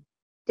a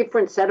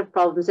different set of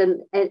problems.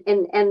 And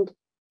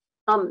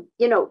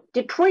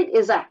Detroit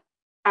is a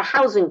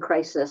housing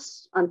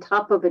crisis on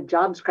top of a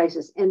jobs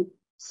crisis. And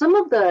some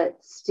of the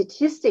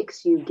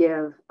statistics you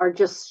give are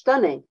just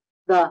stunning.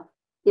 The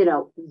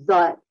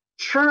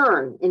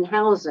churn in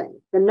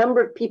housing, the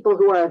number of people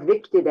who are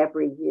evicted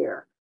every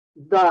year,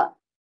 the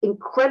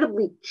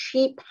incredibly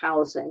cheap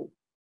housing,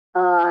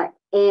 and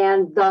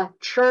the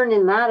churn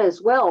in that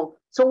as well.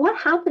 So what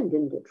happened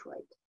in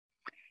Detroit?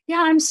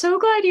 Yeah, I'm so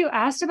glad you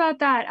asked about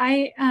that.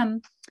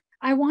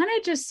 I want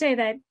to just say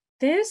that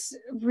this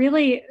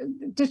really,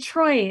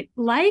 Detroit,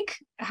 like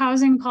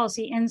housing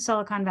policy in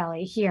Silicon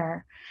Valley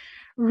here,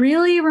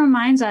 really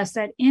reminds us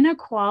that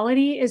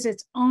inequality is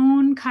its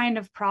own kind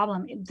of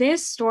problem.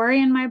 This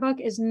story in my book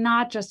is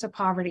not just a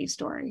poverty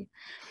story.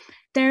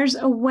 There's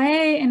a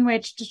way in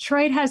which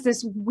Detroit has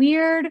this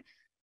weird,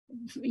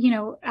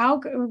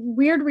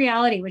 weird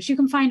reality, which you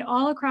can find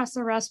all across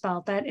the Rust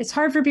Belt, that it's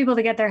hard for people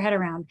to get their head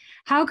around.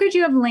 How could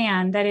you have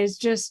land that is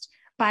just,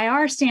 by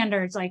our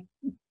standards, like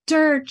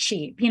dirt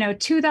cheap,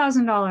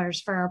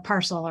 $2,000 for a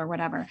parcel or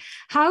whatever?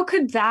 How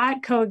could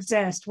that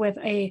coexist with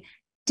a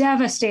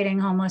devastating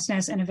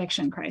homelessness and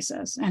eviction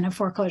crisis and a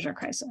foreclosure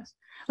crisis?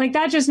 Like,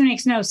 that just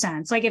makes no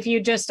sense. Like, if you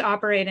just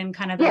operate in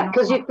kind of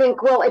because you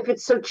think, well, if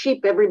it's so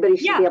cheap, everybody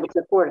should be able to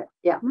afford it.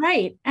 Yeah,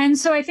 right. And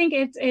so I think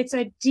it's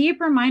a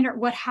deep reminder.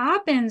 What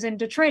happens in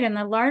Detroit, and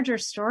the larger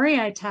story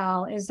I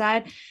tell, is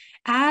that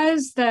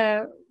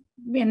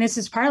and this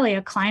is partly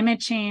a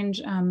climate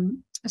change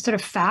sort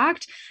of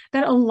fact,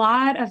 that a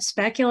lot of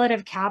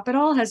speculative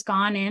capital has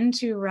gone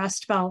into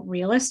Rust Belt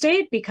real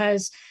estate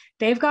because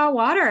they've got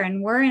water,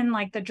 and we're in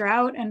like the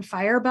drought and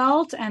fire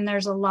belt. And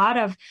there's a lot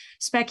of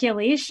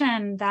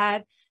speculation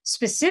that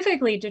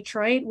specifically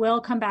Detroit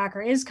will come back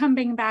or is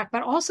coming back,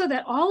 but also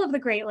that all of the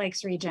Great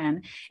Lakes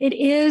region, it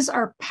is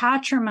our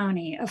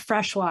patrimony of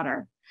fresh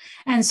water.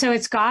 And so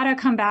it's got to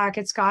come back.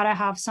 It's got to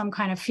have some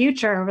kind of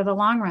future over the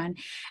long run.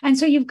 And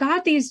so you've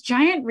got these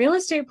giant real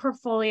estate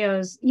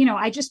portfolios,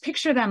 I just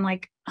picture them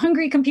like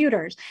hungry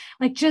computers,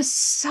 like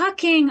just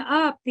sucking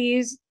up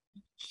these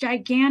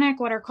gigantic,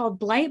 what are called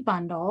blight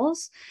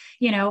bundles,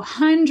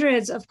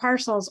 hundreds of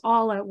parcels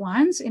all at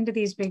once into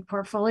these big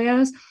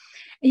portfolios.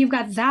 You've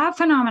got that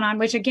phenomenon,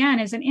 which again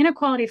is an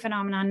inequality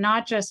phenomenon,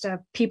 not just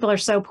people are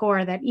so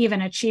poor that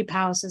even a cheap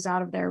house is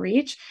out of their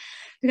reach.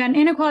 We've got an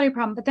inequality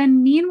problem. But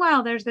then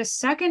meanwhile, there's this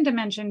second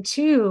dimension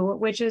too,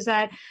 which is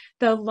that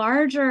the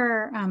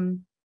larger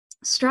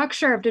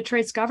structure of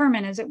Detroit's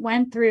government, as it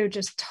went through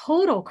just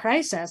total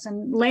crisis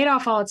and laid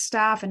off all its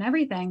staff and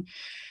everything,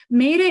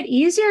 made it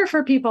easier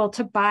for people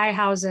to buy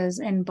houses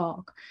in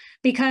bulk.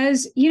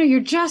 Because, you're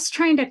just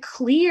trying to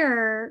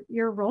clear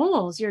your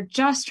roles. You're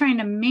just trying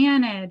to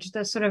manage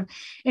the sort of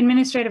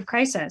administrative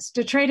crisis.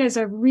 Detroit is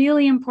a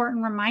really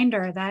important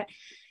reminder that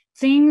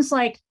things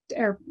like,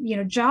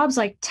 jobs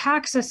like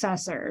tax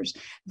assessors,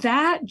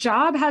 that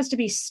job has to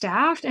be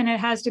staffed and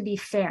it has to be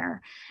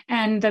fair.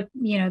 And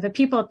the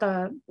people at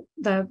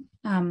the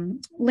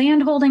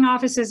land holding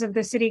offices of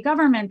the city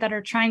government that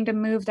are trying to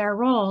move their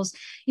roles,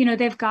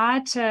 they've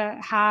got to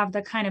have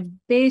the kind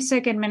of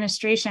basic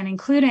administration,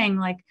 including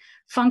like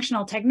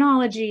functional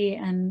technology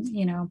and,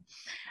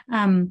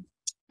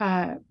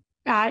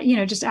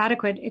 just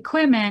adequate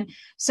equipment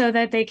so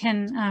that they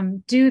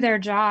can do their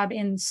job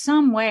in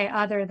some way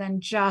other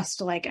than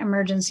just like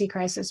emergency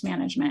crisis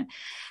management.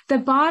 The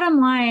bottom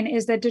line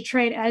is that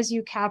Detroit, as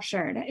you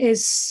captured,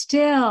 is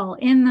still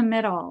in the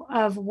middle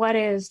of what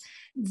is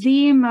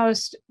the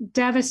most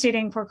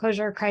devastating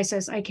foreclosure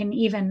crisis I can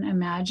even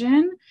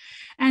imagine.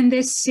 And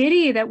this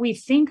city that we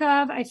think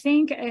of, I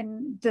think,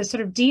 in the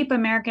sort of deep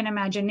American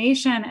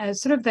imagination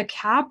as sort of the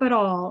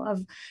capital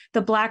of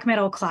the Black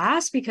middle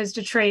class, because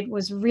Detroit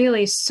was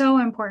really so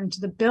important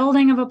to the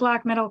building of a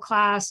Black middle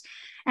class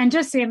and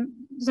just the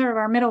sort of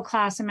our middle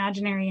class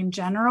imaginary in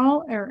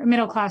general, or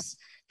middle class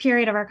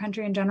period of our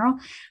country in general,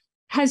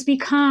 has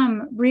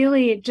become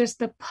really just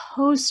the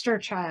poster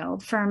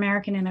child for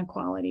American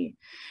inequality.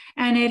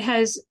 And it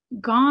has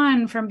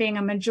gone from being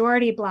a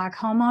majority Black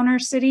homeowner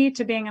city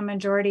to being a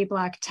majority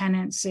Black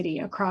tenant city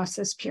across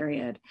this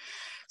period.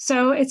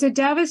 So it's a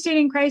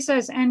devastating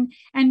crisis. And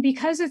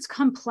because it's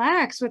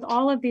complex with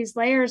all of these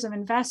layers of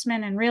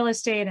investment and real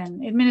estate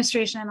and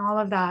administration and all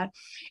of that,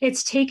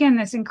 it's taken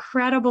this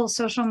incredible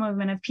social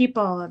movement of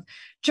people, of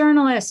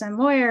journalists and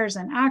lawyers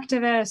and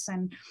activists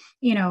and,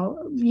 you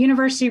know,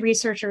 university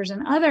researchers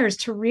and others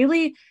to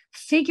really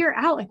figure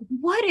out, like,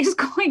 what is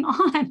going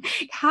on?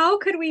 How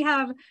could we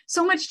have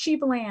so much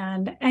cheap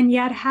land and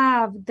yet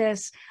have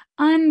this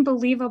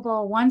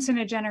unbelievable once in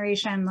a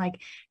generation,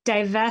 like,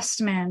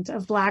 divestment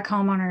of Black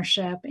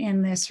homeownership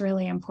in this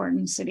really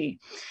important city?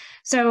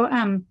 So,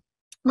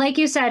 like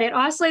you said, it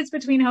oscillates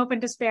between hope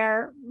and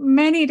despair.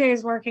 Many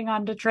days working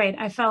on Detroit,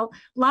 I felt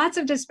lots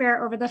of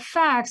despair over the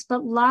facts,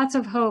 but lots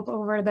of hope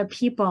over the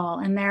people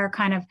and their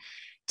kind of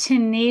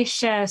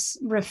tenacious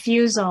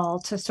refusal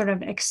to sort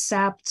of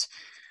accept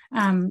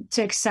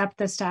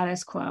the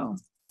status quo.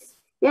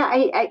 Yeah,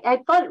 I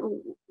thought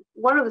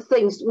one of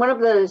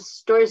the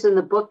stories in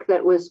the book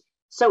that was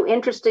so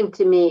interesting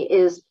to me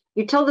is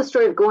you tell the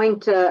story of going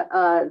to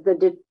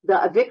the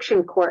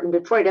eviction court in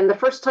Detroit, and the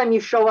first time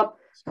you show up,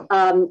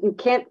 you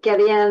can't get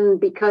in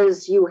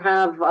because you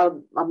have a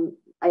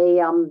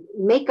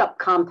makeup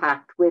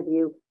compact with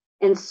you,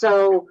 and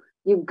so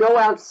you go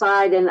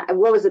outside, and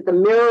what was it? The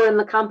mirror in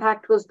the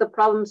compact was the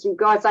problem. So you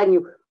go outside and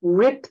you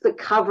rip the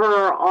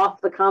cover off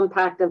the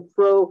compact and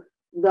throw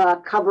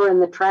the cover in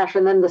the trash.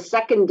 And then the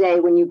second day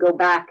when you go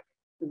back,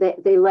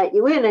 they let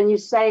you in. And you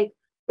say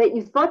that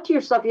you thought to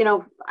yourself, you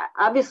know,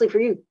 obviously for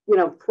you, you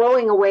know,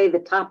 throwing away the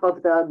top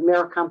of the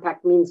mirror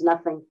compact means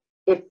nothing.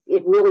 If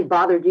it really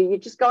bothered you, you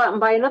just go out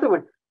and buy another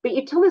one. But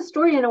you tell the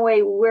story in a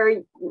way where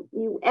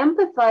you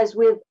empathize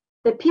with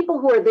the people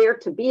who are there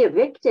to be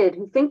evicted,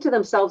 who think to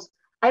themselves,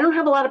 I don't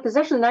have a lot of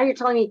possessions. Now you're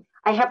telling me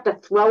I have to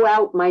throw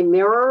out my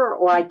mirror,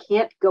 or I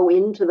can't go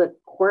into the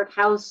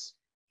courthouse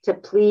to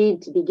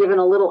plead, to be given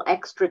a little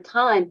extra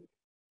time.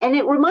 And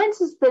it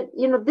reminds us that,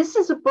 you know, this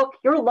is a book,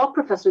 you're a law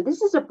professor,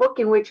 this is a book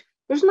in which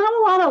there's not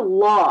a lot of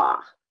law,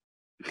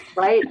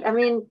 right? I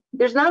mean,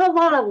 there's not a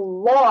lot of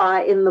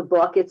law in the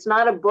book. It's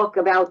not a book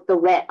about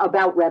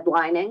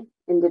redlining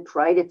in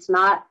Detroit. It's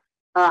not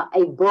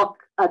a book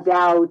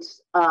about,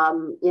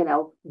 you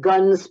know,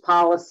 guns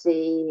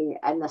policy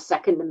and the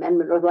Second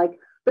Amendment, or like,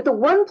 but the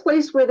one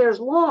place where there's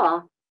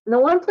law, and the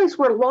one place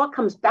where law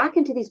comes back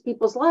into these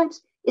people's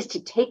lives, is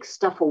to take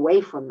stuff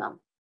away from them.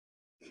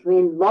 I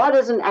mean, law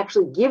doesn't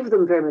actually give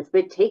them very much,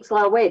 but it takes a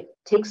lot away. It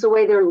takes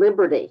away their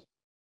liberty.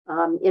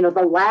 You know,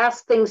 the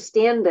last thing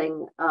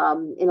standing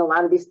in a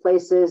lot of these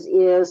places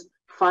is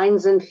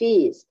fines and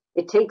fees.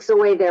 It takes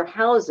away their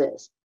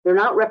houses. They're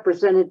not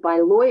represented by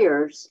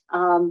lawyers.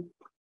 I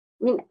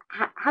mean,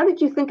 how did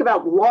you think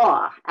about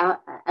law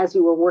as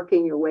you were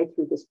working your way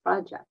through this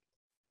project?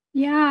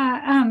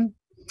 Yeah.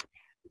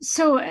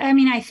 So, I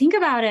mean, I think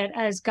about it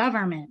as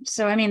government.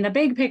 So, I mean, the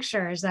big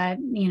picture is that,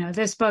 you know,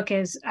 this book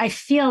is, I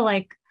feel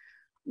like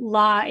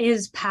law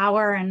is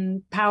power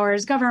and power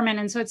is government.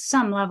 And so at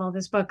some level,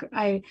 this book,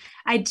 I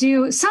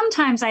do,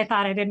 sometimes I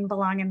thought I didn't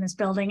belong in this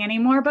building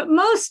anymore, but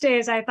most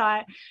days I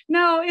thought,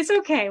 no, it's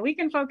okay. We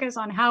can focus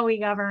on how we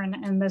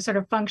govern and the sort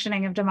of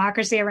functioning of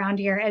democracy around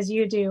here, as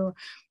you do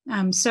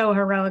so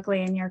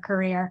heroically in your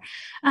career.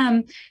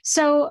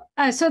 So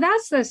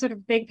that's the sort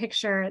of big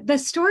picture. The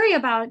story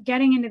about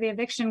getting into the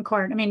eviction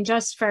court, I mean,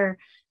 just for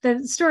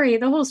the story,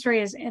 the whole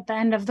story is at the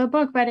end of the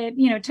book, but it,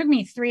 you know, took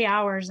me 3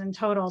 hours in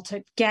total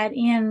to get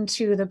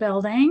into the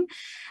building.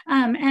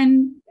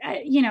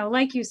 You know,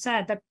 like you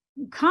said, the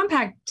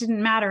compact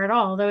didn't matter at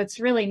all, though it's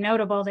really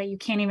notable that you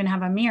can't even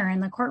have a mirror in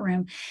the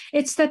courtroom.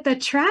 It's that the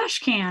trash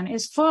can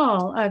is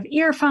full of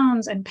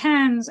earphones and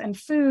pens and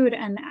food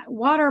and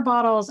water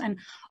bottles and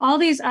all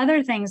these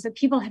other things that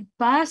people had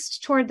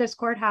bussed toward this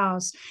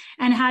courthouse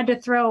and had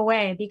to throw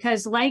away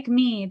because, like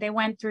me, they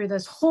went through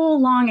this whole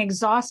long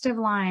exhaustive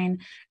line,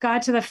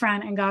 got to the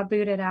front and got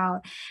booted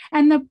out.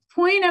 And the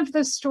point of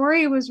the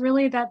story was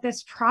really that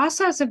this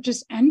process of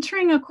just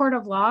entering a court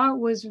of law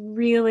was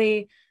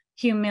really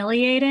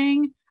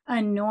humiliating,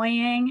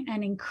 annoying,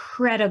 and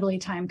incredibly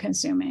time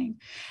consuming.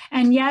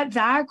 And yet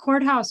that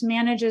courthouse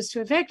manages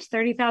to evict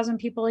 30,000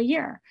 people a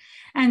year.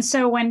 And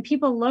so when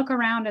people look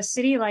around a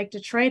city like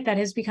Detroit that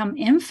has become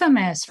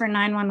infamous for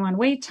 911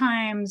 wait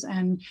times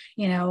and,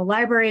 you know,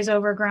 libraries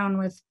overgrown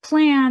with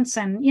plants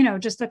and, you know,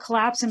 just the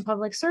collapse in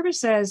public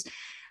services,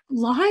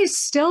 law is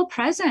still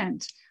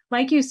present.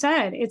 like you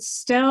said, it's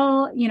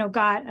still,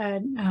 got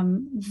a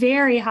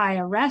very high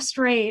arrest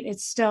rate.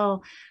 It's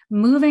still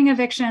moving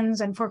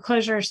evictions and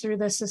foreclosures through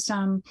the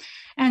system.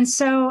 And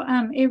so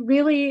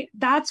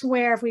that's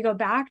where, if we go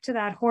back to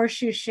that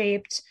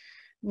horseshoe-shaped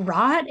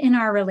rot in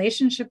our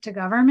relationship to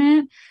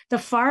government, the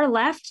far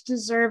left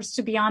deserves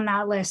to be on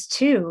that list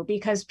too,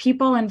 because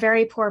people in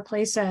very poor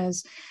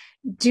places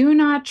do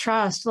not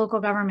trust local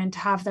government to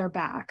have their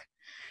back.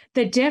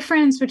 The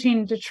difference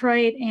between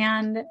Detroit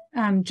and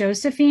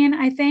Josephine,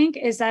 I think,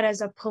 is that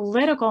as a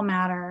political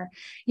matter,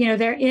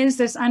 there is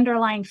this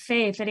underlying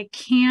faith that it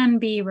can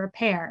be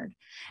repaired.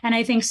 And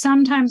I think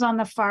sometimes on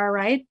the far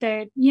right,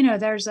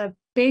 there's a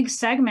big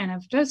segment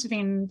of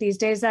Josephine these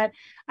days that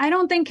I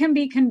don't think can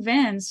be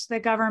convinced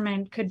that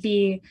government could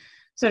be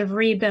sort of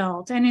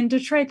rebuilt. And in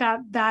Detroit,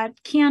 that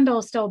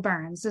candle still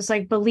burns, this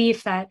like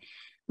belief that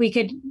we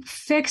could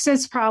fix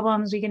its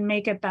problems, we can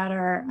make it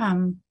better.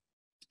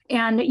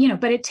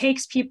 But it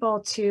takes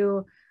people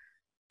to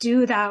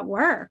do that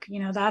work.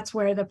 That's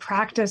where the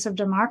practice of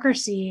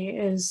democracy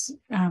is,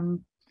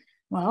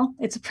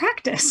 it's a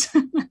practice.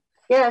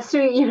 Yeah, so,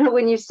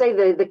 when you say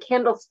the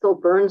candle still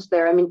burns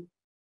there, I mean,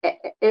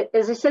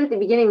 as I said at the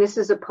beginning, this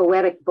is a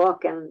poetic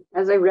book. And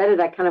as I read it,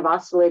 I kind of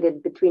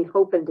oscillated between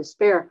hope and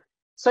despair.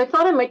 So I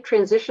thought I might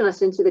transition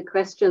us into the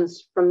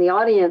questions from the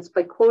audience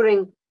by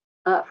quoting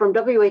from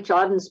W.H.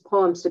 Auden's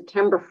poem,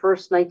 September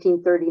 1st,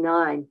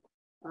 1939,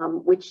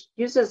 which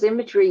uses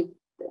imagery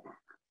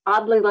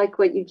oddly like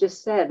what you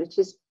just said, which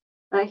is,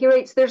 he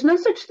writes, "There's no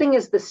such thing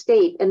as the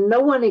state, and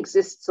no one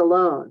exists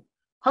alone.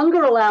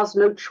 Hunger allows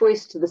no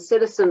choice to the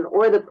citizen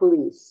or the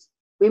police.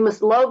 We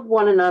must love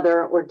one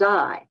another or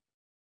die.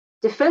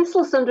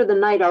 Defenseless under the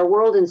night, our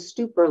world in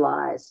stupor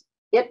lies.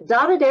 Yet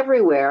dotted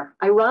everywhere,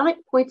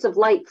 ironic points of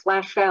light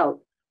flash out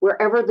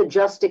wherever the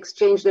just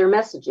exchange their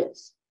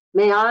messages.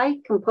 May I,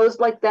 composed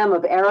like them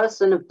of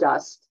eros and of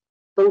dust,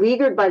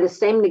 beleaguered by the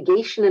same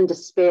negation and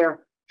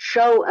despair,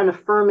 show an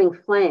affirming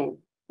flame."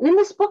 And in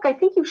this book, I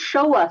think you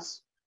show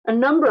us a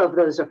number of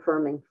those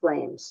affirming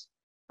flames,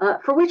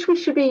 for which we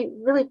should be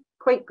really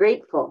quite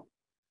grateful.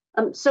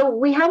 So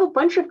we have a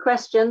bunch of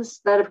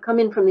questions that have come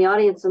in from the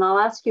audience, and I'll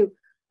ask you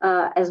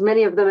as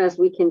many of them as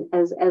we can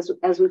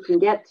as we can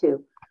get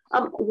to.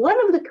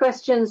 One of the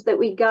questions that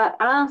we got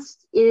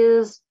asked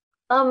is,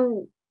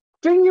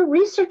 during your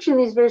research in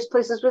these various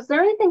places, was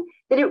there anything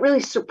that it really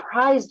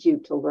surprised you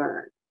to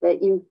learn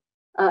that you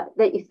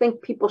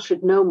think people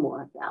should know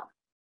more about?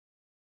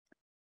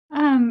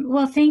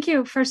 Well, thank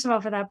you, first of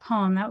all, for that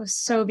poem. That was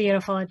so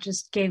beautiful. It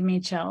just gave me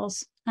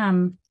chills.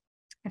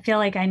 I feel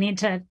like I need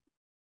to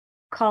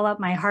call up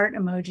my heart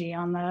emoji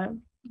on the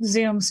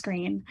Zoom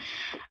screen.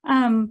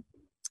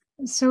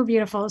 So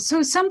beautiful.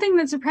 So something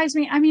that surprised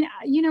me, I mean,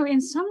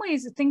 in some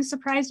ways things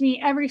surprise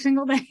me every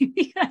single day,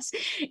 because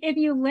if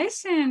you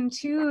listen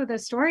to the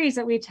stories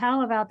that we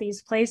tell about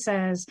these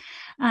places,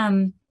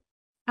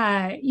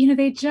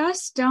 they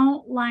just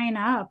don't line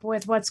up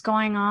with what's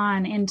going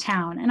on in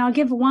town. And I'll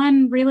give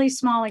one really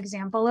small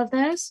example of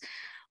this.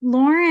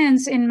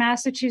 Lawrence in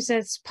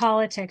Massachusetts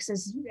politics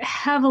is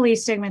heavily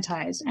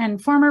stigmatized,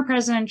 and former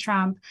President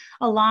Trump,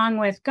 along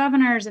with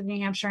governors of New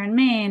Hampshire and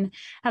Maine,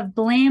 have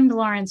blamed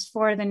Lawrence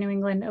for the New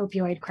England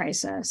opioid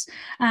crisis.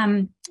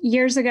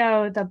 Years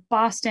ago, the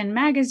Boston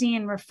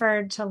Magazine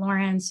referred to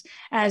Lawrence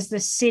as the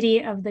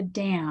city of the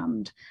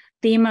damned,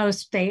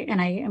 and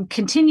I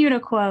continue to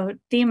quote,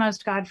 the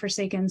most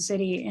godforsaken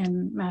city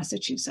in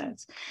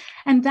Massachusetts.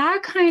 And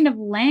that kind of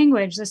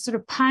language, this sort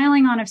of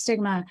piling on of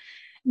stigma,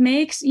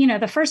 makes,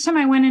 the first time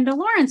I went into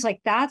Lawrence,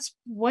 like that's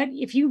what,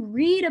 if you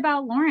read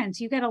about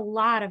Lawrence, you get a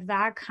lot of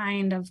that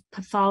kind of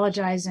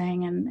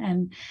pathologizing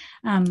and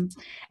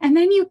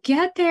then you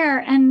get there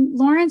and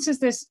Lawrence is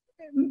this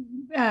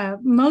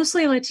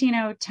mostly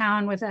Latino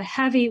town with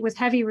heavy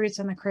roots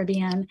in the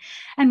Caribbean.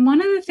 And one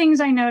of the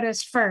things I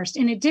noticed first,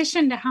 in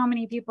addition to how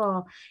many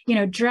people,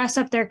 dress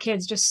up their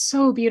kids just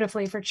so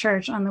beautifully for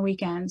church on the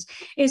weekends,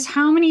 is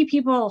how many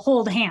people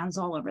hold hands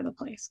all over the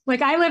place.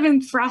 Like I live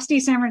in frosty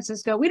San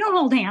Francisco. We don't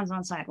hold hands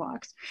on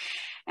sidewalks.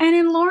 And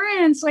in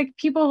Lawrence, like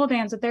people hold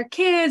hands with their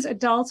kids,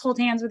 adults hold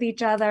hands with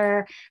each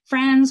other,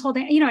 friends hold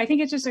hands. I think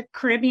it's just a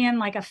Caribbean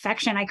like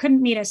affection. I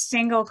couldn't meet a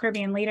single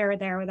Caribbean leader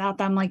there without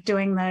them like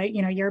doing the,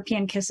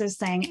 European kisses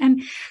thing.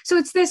 And so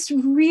it's this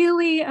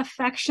really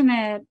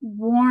affectionate,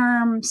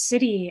 warm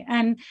city.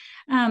 And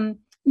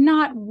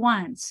not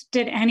once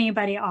did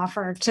anybody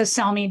offer to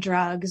sell me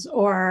drugs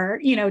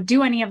or,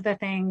 do any of the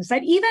things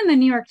that even the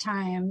New York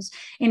Times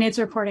in its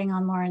reporting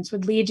on Lawrence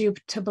would lead you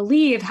to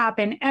believe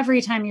happen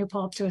every time you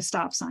pull up to a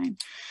stop sign.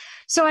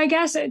 So I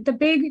guess the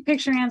big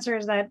picture answer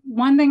is that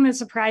one thing that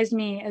surprised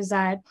me is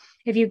that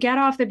if you get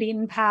off the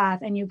beaten path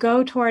and you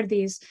go toward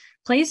these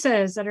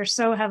places that are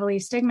so heavily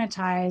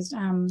stigmatized,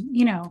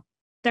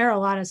 there are a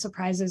lot of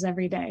surprises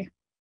every day.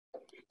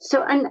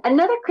 So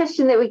another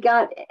question that we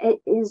got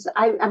is,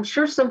 I'm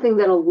sure something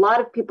that a lot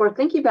of people are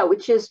thinking about,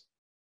 which is,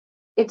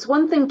 it's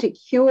one thing to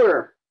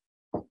cure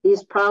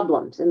these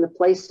problems in the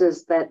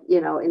places that,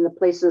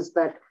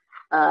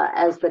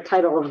 as the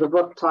title of the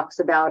book talks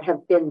about,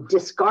 have been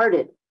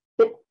discarded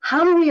But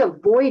how do we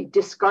avoid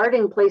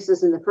discarding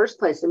places in the first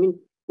place? I mean,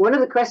 one of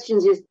the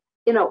questions is,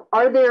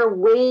 are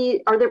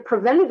there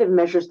preventative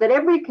measures that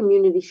every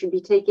community should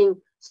be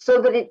taking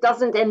so that it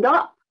doesn't end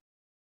up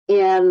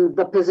in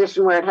the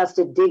position where it has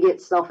to dig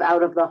itself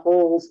out of the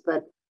holes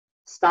that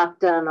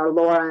Stockton or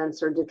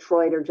Lawrence or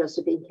Detroit or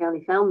Josephine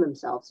County found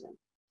themselves in?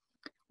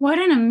 What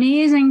an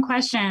amazing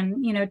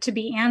question, to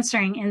be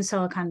answering in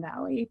Silicon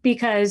Valley,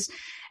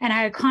 and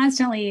I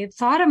constantly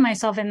thought of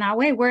myself in that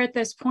way. We're at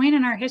this point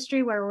in our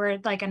history where we're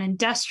like an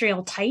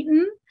industrial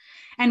titan,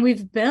 and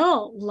we've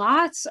built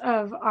lots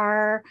of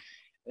our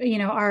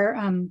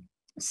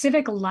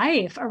civic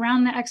life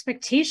around the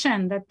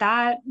expectation that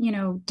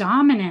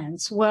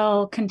dominance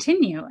will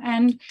continue.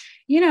 And,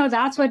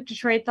 that's what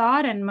Detroit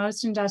thought, and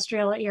most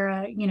industrial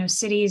era,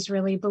 cities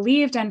really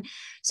believed. And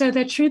so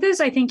the truth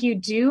is, I think you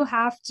do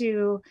have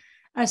to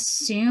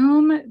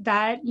assume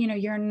that,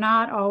 you're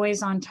not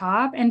always on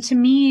top. And to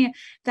me,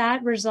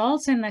 that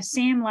results in the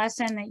same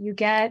lesson that you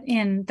get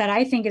that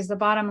I think is the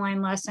bottom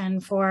line lesson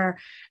for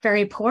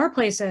very poor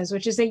places,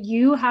 which is that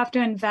you have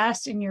to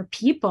invest in your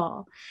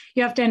people.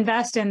 You have to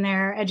invest in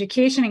their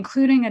education,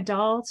 including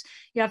adults.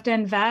 You have to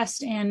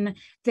invest in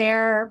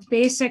their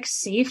basic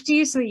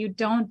safety so that you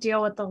don't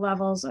deal with the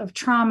levels of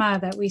trauma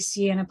that we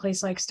see in a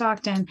place like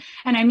Stockton.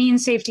 And I mean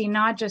safety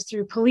not just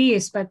through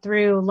police, but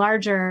through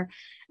larger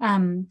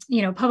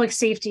public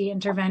safety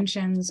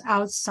interventions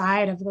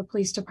outside of the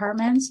police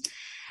departments.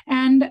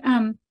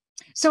 And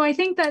so I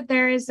think that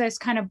there is this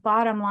kind of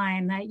bottom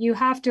line that you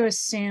have to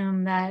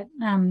assume that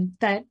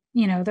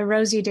the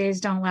rosy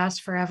days don't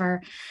last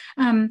forever.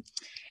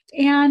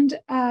 And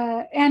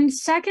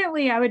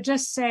secondly, I would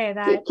just say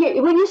that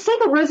when you say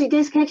the rosy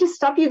days, can I just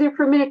stop you there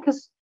for a minute?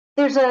 Because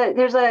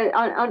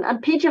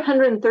on page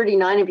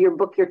 139 of your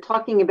book, you're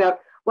talking about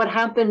what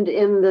happened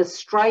in the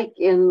strike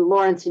in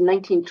Lawrence in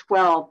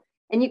 1912.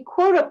 And you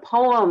quote a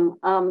poem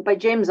by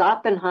James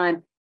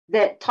Oppenheim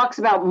that talks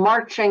about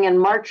marching and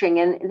marching.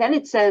 And then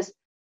it says,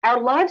 "Our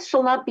lives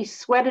shall not be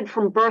sweated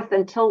from birth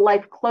until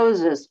life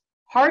closes.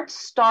 Hearts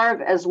starve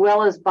as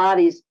well as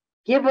bodies.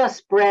 Give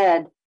us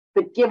bread,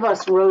 but give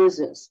us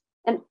roses."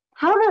 And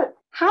what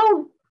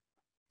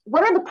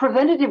are the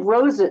preventative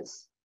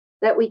roses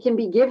that we can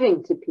be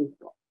giving to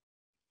people?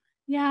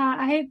 Yeah,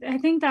 I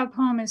think that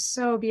poem is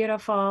so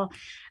beautiful.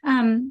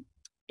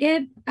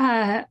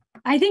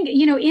 I think,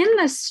 in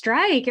the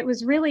strike, it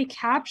was really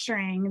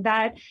capturing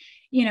that,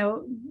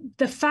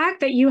 the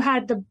fact that you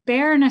had the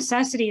bare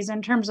necessities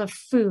in terms of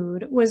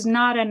food was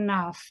not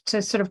enough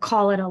to sort of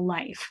call it a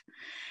life.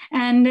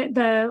 And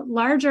the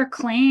larger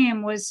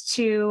claim was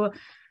to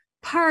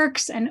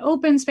parks and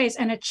open space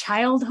and a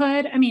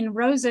childhood. I mean,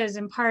 roses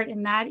in part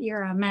in that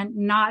era meant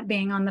not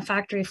being on the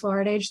factory floor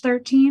at age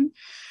 13.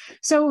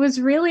 So it was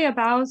really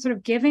about sort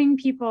of giving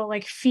people,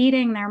 like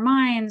feeding their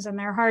minds and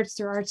their hearts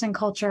through arts and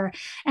culture.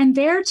 And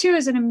there too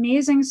is an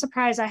amazing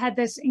surprise. I had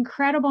this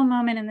incredible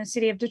moment in the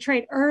city of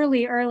Detroit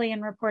early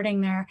in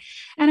reporting there.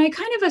 And I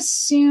kind of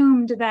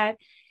assumed that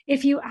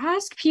if you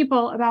ask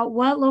people about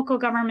what local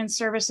government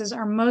services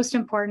are most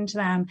important to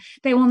them,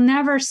 they will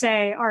never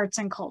say arts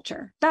and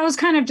culture. That was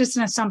kind of just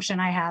an assumption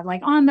I had,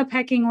 like on the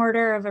pecking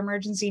order of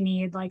emergency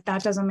need, like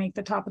that doesn't make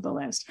the top of the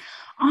list.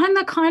 On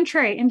the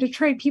contrary, in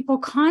Detroit, people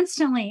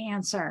constantly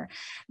answer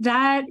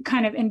that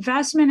kind of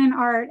investment in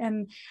art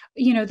and,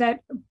 that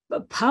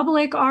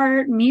public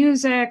art,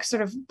 music,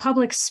 sort of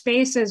public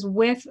spaces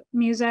with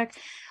music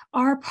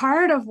are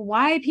part of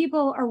why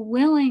people are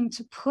willing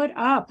to put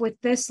up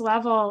with this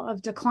level of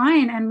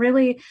decline, and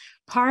really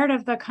part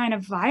of the kind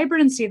of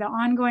vibrancy, the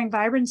ongoing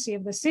vibrancy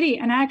of the city.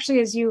 And actually,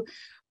 as you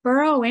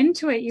burrow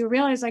into it, you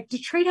realize like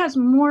Detroit has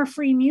more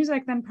free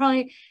music than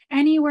probably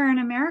anywhere in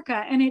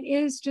America. And it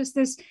is just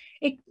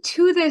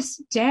to this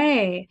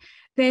day,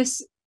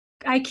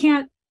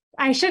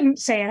 I shouldn't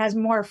say it has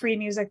more free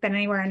music than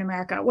anywhere in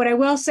America. What I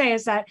will say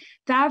is that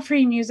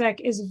free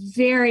music is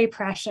very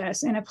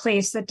precious in a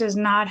place that does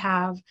not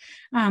have,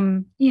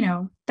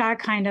 that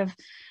kind of,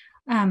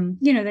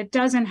 that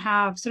doesn't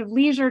have sort of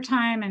leisure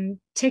time and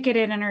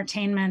ticketed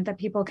entertainment that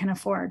people can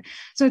afford.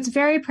 So it's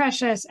very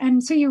precious.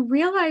 And so you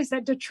realize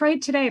that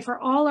Detroit today, for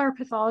all our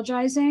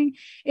pathologizing,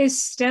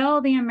 is still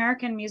the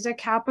American music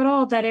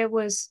capital that it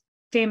was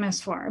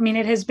famous for. I mean,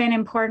 it has been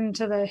important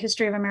to the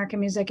history of American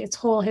music, its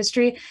whole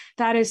history.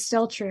 That is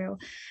still true.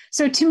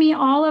 So to me,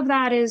 all of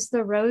that is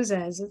the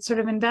roses. It's sort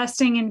of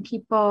investing in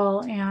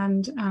people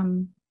and,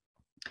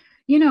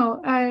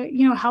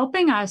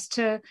 helping us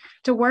to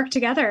work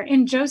together.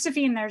 In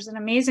Josephine, there's an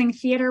amazing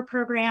theater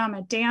program,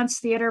 a dance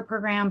theater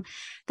program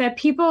that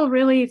people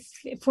really,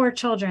 for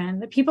children,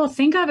 that people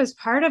think of as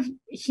part of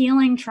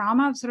healing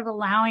trauma, of sort of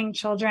allowing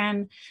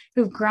children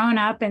who've grown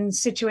up in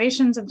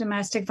situations of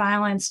domestic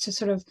violence to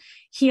sort of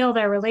heal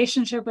their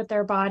relationship with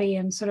their body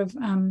and sort of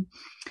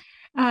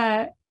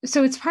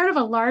so it's part of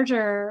a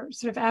larger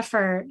sort of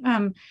effort.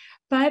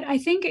 But I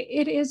think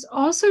it is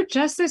also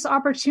just this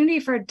opportunity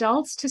for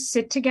adults to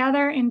sit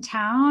together in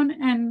town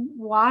and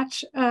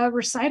watch a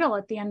recital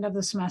at the end of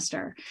the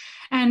semester.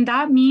 And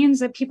that means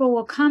that people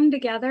will come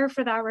together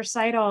for that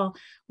recital,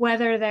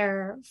 whether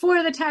they're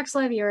for the tax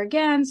levy or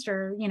against,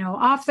 or,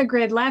 off the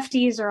grid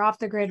lefties or off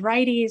the grid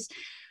righties.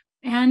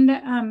 And,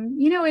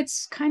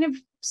 it's kind of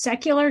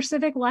secular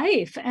civic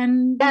life.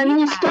 And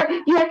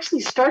you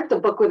actually start the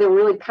book with a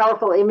really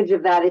powerful image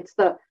of that. It's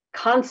the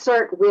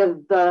concert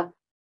with the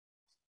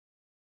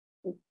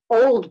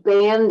old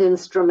band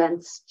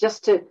instruments,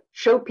 just to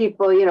show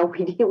people,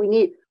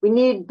 we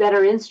need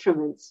better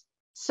instruments.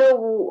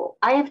 So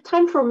I have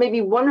time for maybe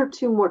one or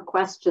two more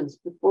questions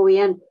before we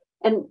end.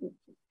 And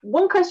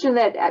one question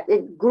that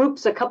it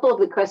groups a couple of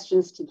the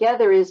questions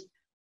together is,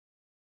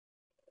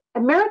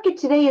 America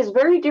today is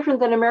very different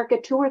than America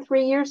 2 or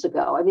 3 years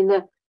ago. I mean,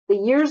 the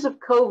years of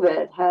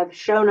COVID have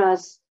shown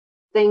us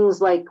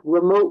things like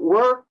remote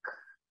work.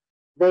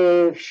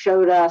 They've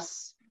showed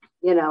us,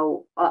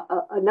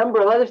 a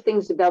number of other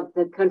things about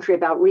the country,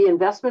 about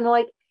reinvestment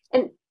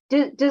and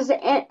and does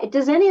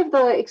any of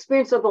the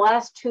experience of the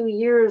last 2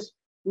 years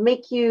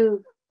make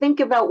you think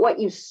about what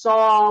you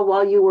saw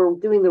while you were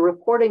doing the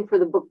reporting for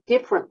the book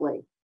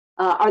differently?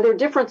 Are there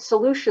different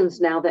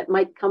solutions now that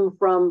might come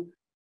from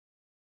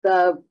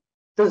the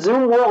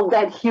Zoom world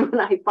that you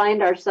and I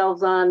find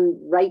ourselves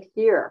on right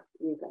here,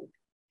 even?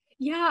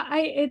 Yeah,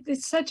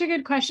 it's such a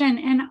good question.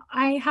 And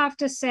I have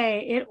to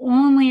say, it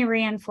only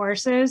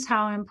reinforces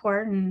how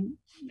important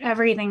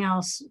everything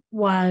else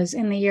was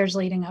in the years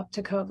leading up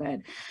to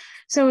COVID.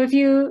 So if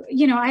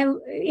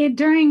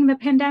during the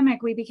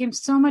pandemic, we became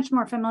so much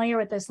more familiar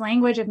with this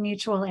language of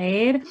mutual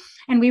aid.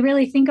 And we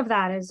really think of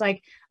that as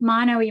like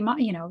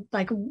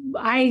like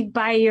I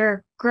buy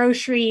your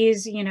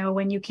groceries,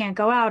 when you can't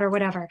go out or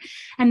whatever.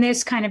 And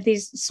this kind of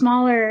these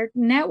smaller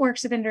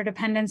networks of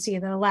interdependency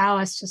that allow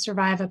us to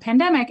survive a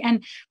pandemic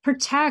and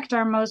protect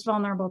our most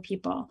vulnerable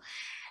people.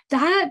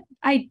 That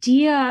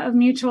idea of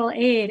mutual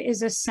aid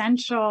is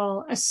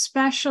essential,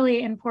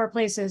 especially in poor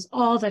places,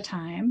 all the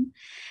time.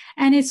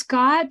 And it's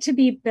got to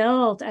be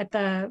built at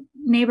the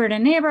neighbor to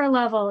neighbor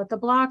level, at the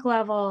block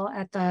level,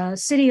 at the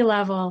city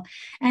level.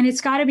 And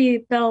it's got to be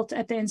built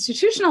at the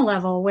institutional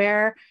level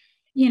where,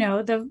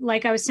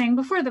 like I was saying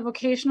before, the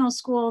vocational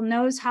school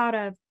knows how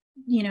to,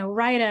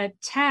 write a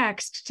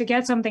text to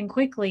get something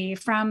quickly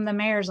from the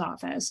mayor's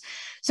office,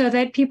 so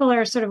that people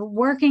are sort of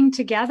working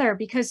together,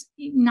 because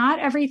not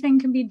everything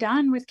can be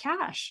done with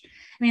cash.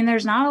 I mean,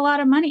 there's not a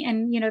lot of money,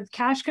 and,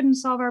 cash couldn't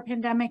solve our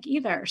pandemic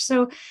either.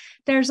 So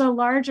there's a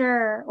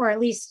larger, or at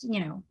least,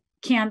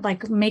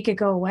 can't make it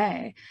go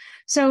away.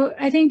 So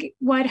I think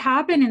what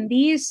happened in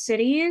these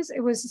cities,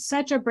 it was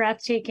such a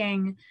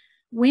breathtaking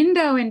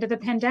window into the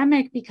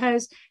pandemic,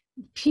 because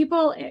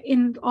people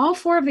in all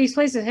 4 of these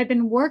places had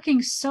been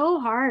working so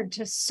hard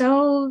to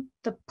sew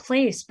the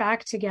place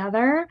back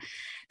together,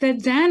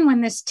 that then when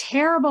this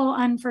terrible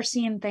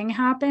unforeseen thing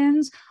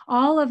happens,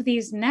 all of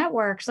these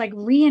networks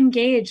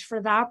re-engage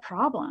for that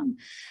problem.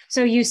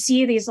 So you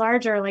see these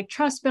larger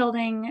trust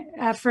building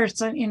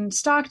efforts in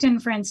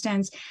Stockton, for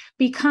instance,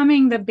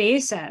 becoming the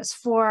basis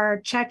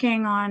for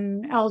checking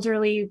on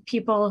elderly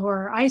people who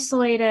are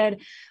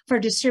isolated, for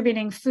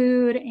distributing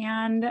food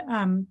and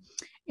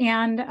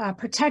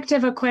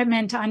protective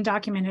equipment to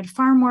undocumented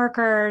farm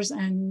workers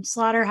and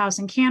slaughterhouse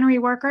and cannery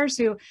workers,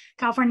 who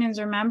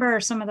Californians remember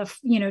some of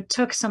the,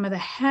 took some of the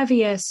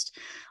heaviest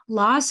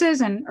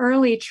losses and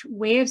early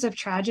waves of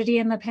tragedy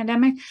in the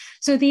pandemic.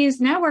 So these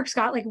networks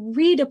got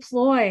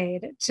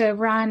redeployed to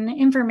run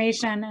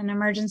information and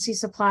emergency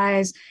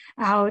supplies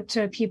out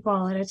to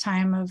people at a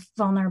time of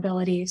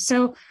vulnerability.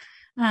 So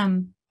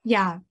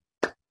yeah,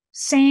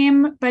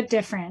 same but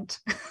different.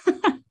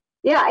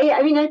 Yeah,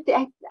 I mean,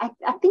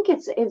 I think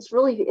it's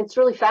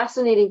really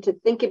fascinating to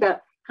think about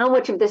how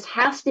much of this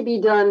has to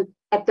be done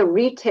at the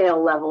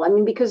retail level. I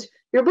mean, because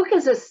your book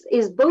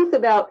is both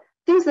about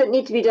things that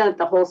need to be done at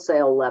the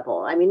wholesale level.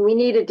 I mean, we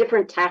need a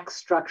different tax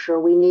structure.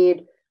 We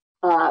need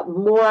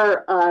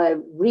more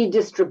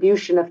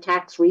redistribution of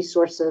tax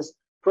resources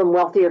from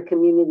wealthier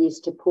communities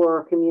to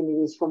poorer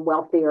communities, from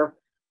wealthier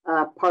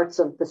parts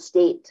of the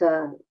state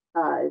to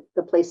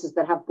the places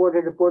that have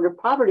border-to-border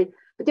poverty.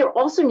 But there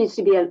also needs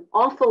to be an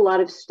awful lot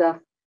of stuff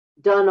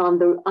done on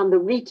the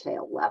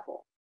retail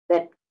level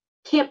that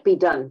can't be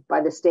done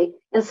by the state.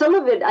 And some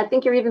of it, I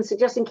think you're even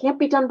suggesting, can't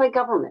be done by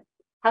government.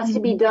 Has to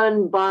be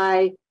done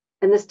by,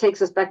 and this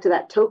takes us back to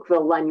that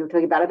Tocqueville line you were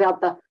talking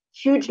about the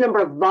huge number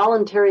of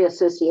voluntary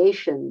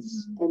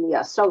associations in the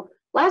US. So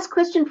last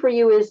question for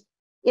you is,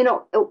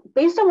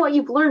 based on what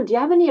you've learned, do you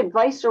have any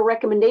advice or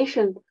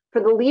recommendation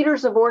for the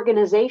leaders of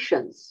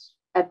organizations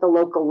at the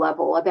local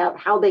level about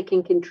how they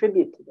can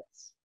contribute to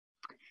this?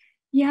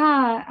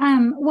 Yeah,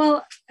 I'm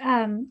going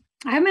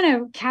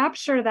to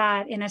capture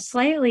that in a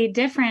slightly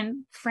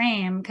different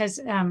frame, because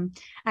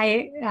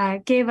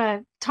I gave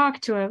a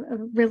talked to a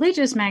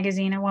religious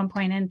magazine at one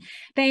point, and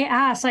they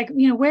asked, like,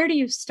 where do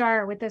you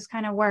start with this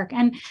kind of work?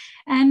 And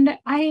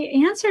I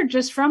answered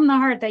just from the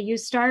heart that you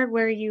start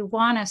where you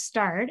want to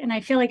start. And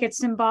I feel like it's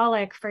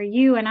symbolic for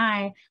you and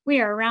I.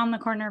 We are around the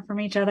corner from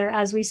each other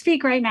as we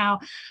speak right now.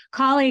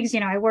 Colleagues,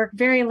 I work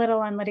very little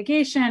on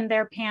litigation.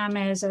 There Pam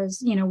is,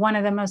 as one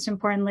of the most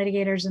important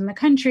litigators in the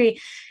country.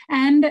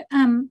 And,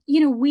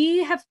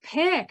 we have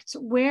picked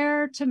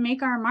where to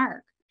make our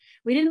mark.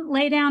 We didn't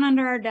lay down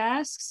under our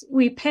desks.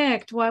 We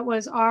picked what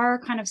was our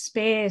kind of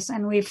space,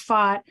 and we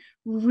fought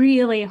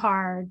really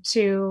hard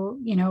to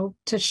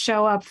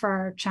show up for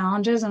our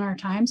challenges and our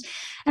times.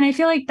 And I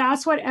feel like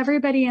that's what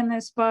everybody in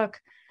this book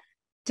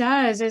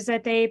does, is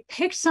that they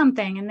picked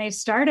something and they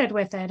started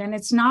with it. And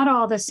it's not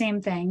all the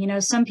same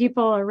thing. Some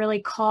people are really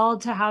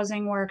called to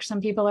housing work. Some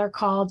people are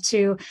called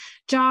to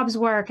jobs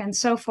work and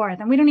so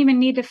forth. And we don't even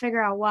need to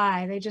figure out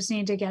why. They just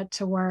need to get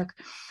to work.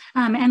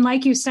 And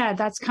like you said,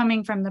 that's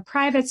coming from the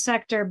private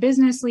sector,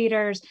 business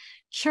leaders,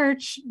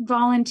 church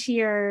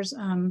volunteers,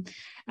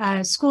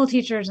 school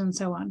teachers, and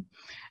so on.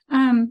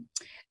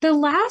 The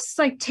last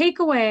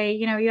takeaway,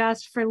 you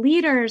asked for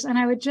leaders, and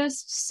I would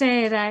just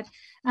say that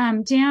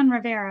Dan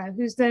Rivera,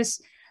 who's this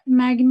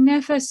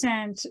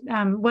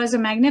was a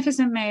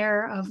magnificent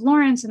mayor of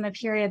Lawrence in the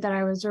period that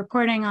I was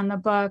reporting on the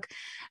book.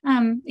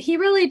 He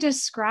really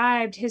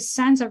described his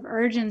sense of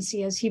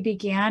urgency as he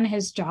began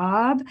his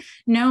job,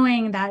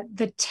 knowing that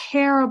the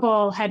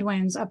terrible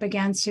headwinds up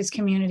against his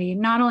community,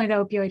 not only the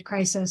opioid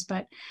crisis,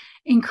 but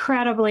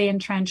incredibly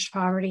entrenched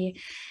poverty.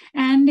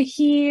 And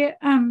he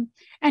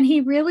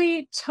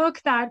really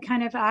took that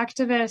kind of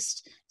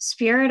activist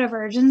spirit of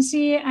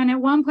urgency. And at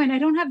one point, I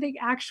don't have the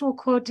actual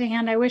quote to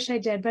hand, I wish I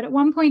did, but at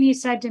one point he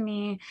said to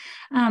me,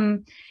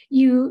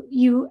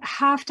 you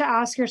have to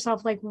ask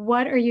yourself,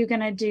 what are you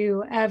going to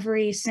do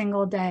every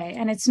single day?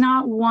 And it's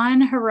not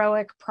one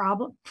heroic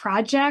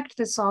project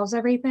that solves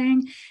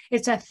everything.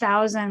 It's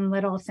 1,000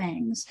 little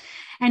things.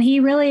 And he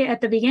really, at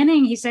the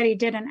beginning, he said he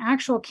did an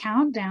actual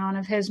countdown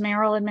of his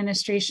mayoral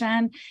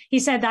administration. He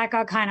said that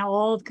got kind of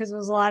old because it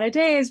was a lot of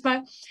days,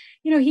 but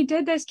he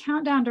did this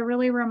countdown to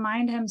really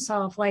remind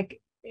himself,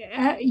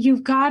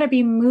 you've got to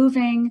be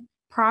moving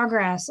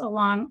progress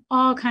along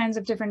all kinds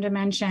of different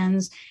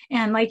dimensions.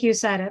 And like you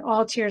said, at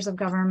all tiers of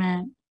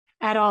government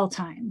at all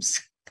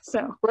times.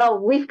 So, well,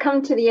 we've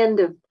come to the end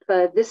of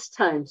this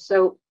time.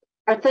 So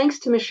our thanks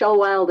to Michelle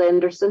Wilde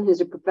Anderson, who's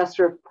a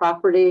professor of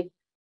property,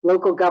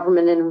 local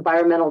government, and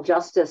environmental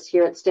justice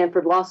here at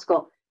Stanford Law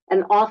School,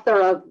 and author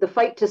of The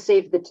Fight to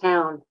Save the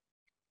Town,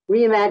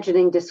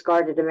 Reimagining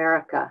Discarded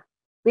America.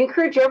 We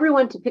encourage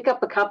everyone to pick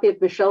up a copy of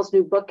Michelle's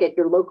new book at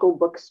your local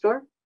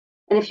bookstore.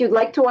 And if you'd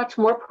like to watch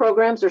more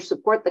programs or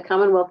support the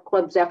Commonwealth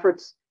Club's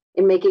efforts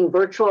in making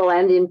virtual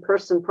and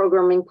in-person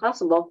programming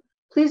possible,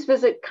 please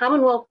visit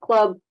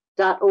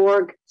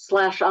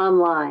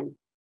commonwealthclub.org/online.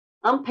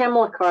 I'm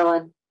Pamela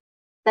Carlin.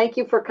 Thank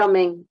you for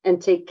coming,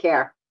 and take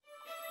care.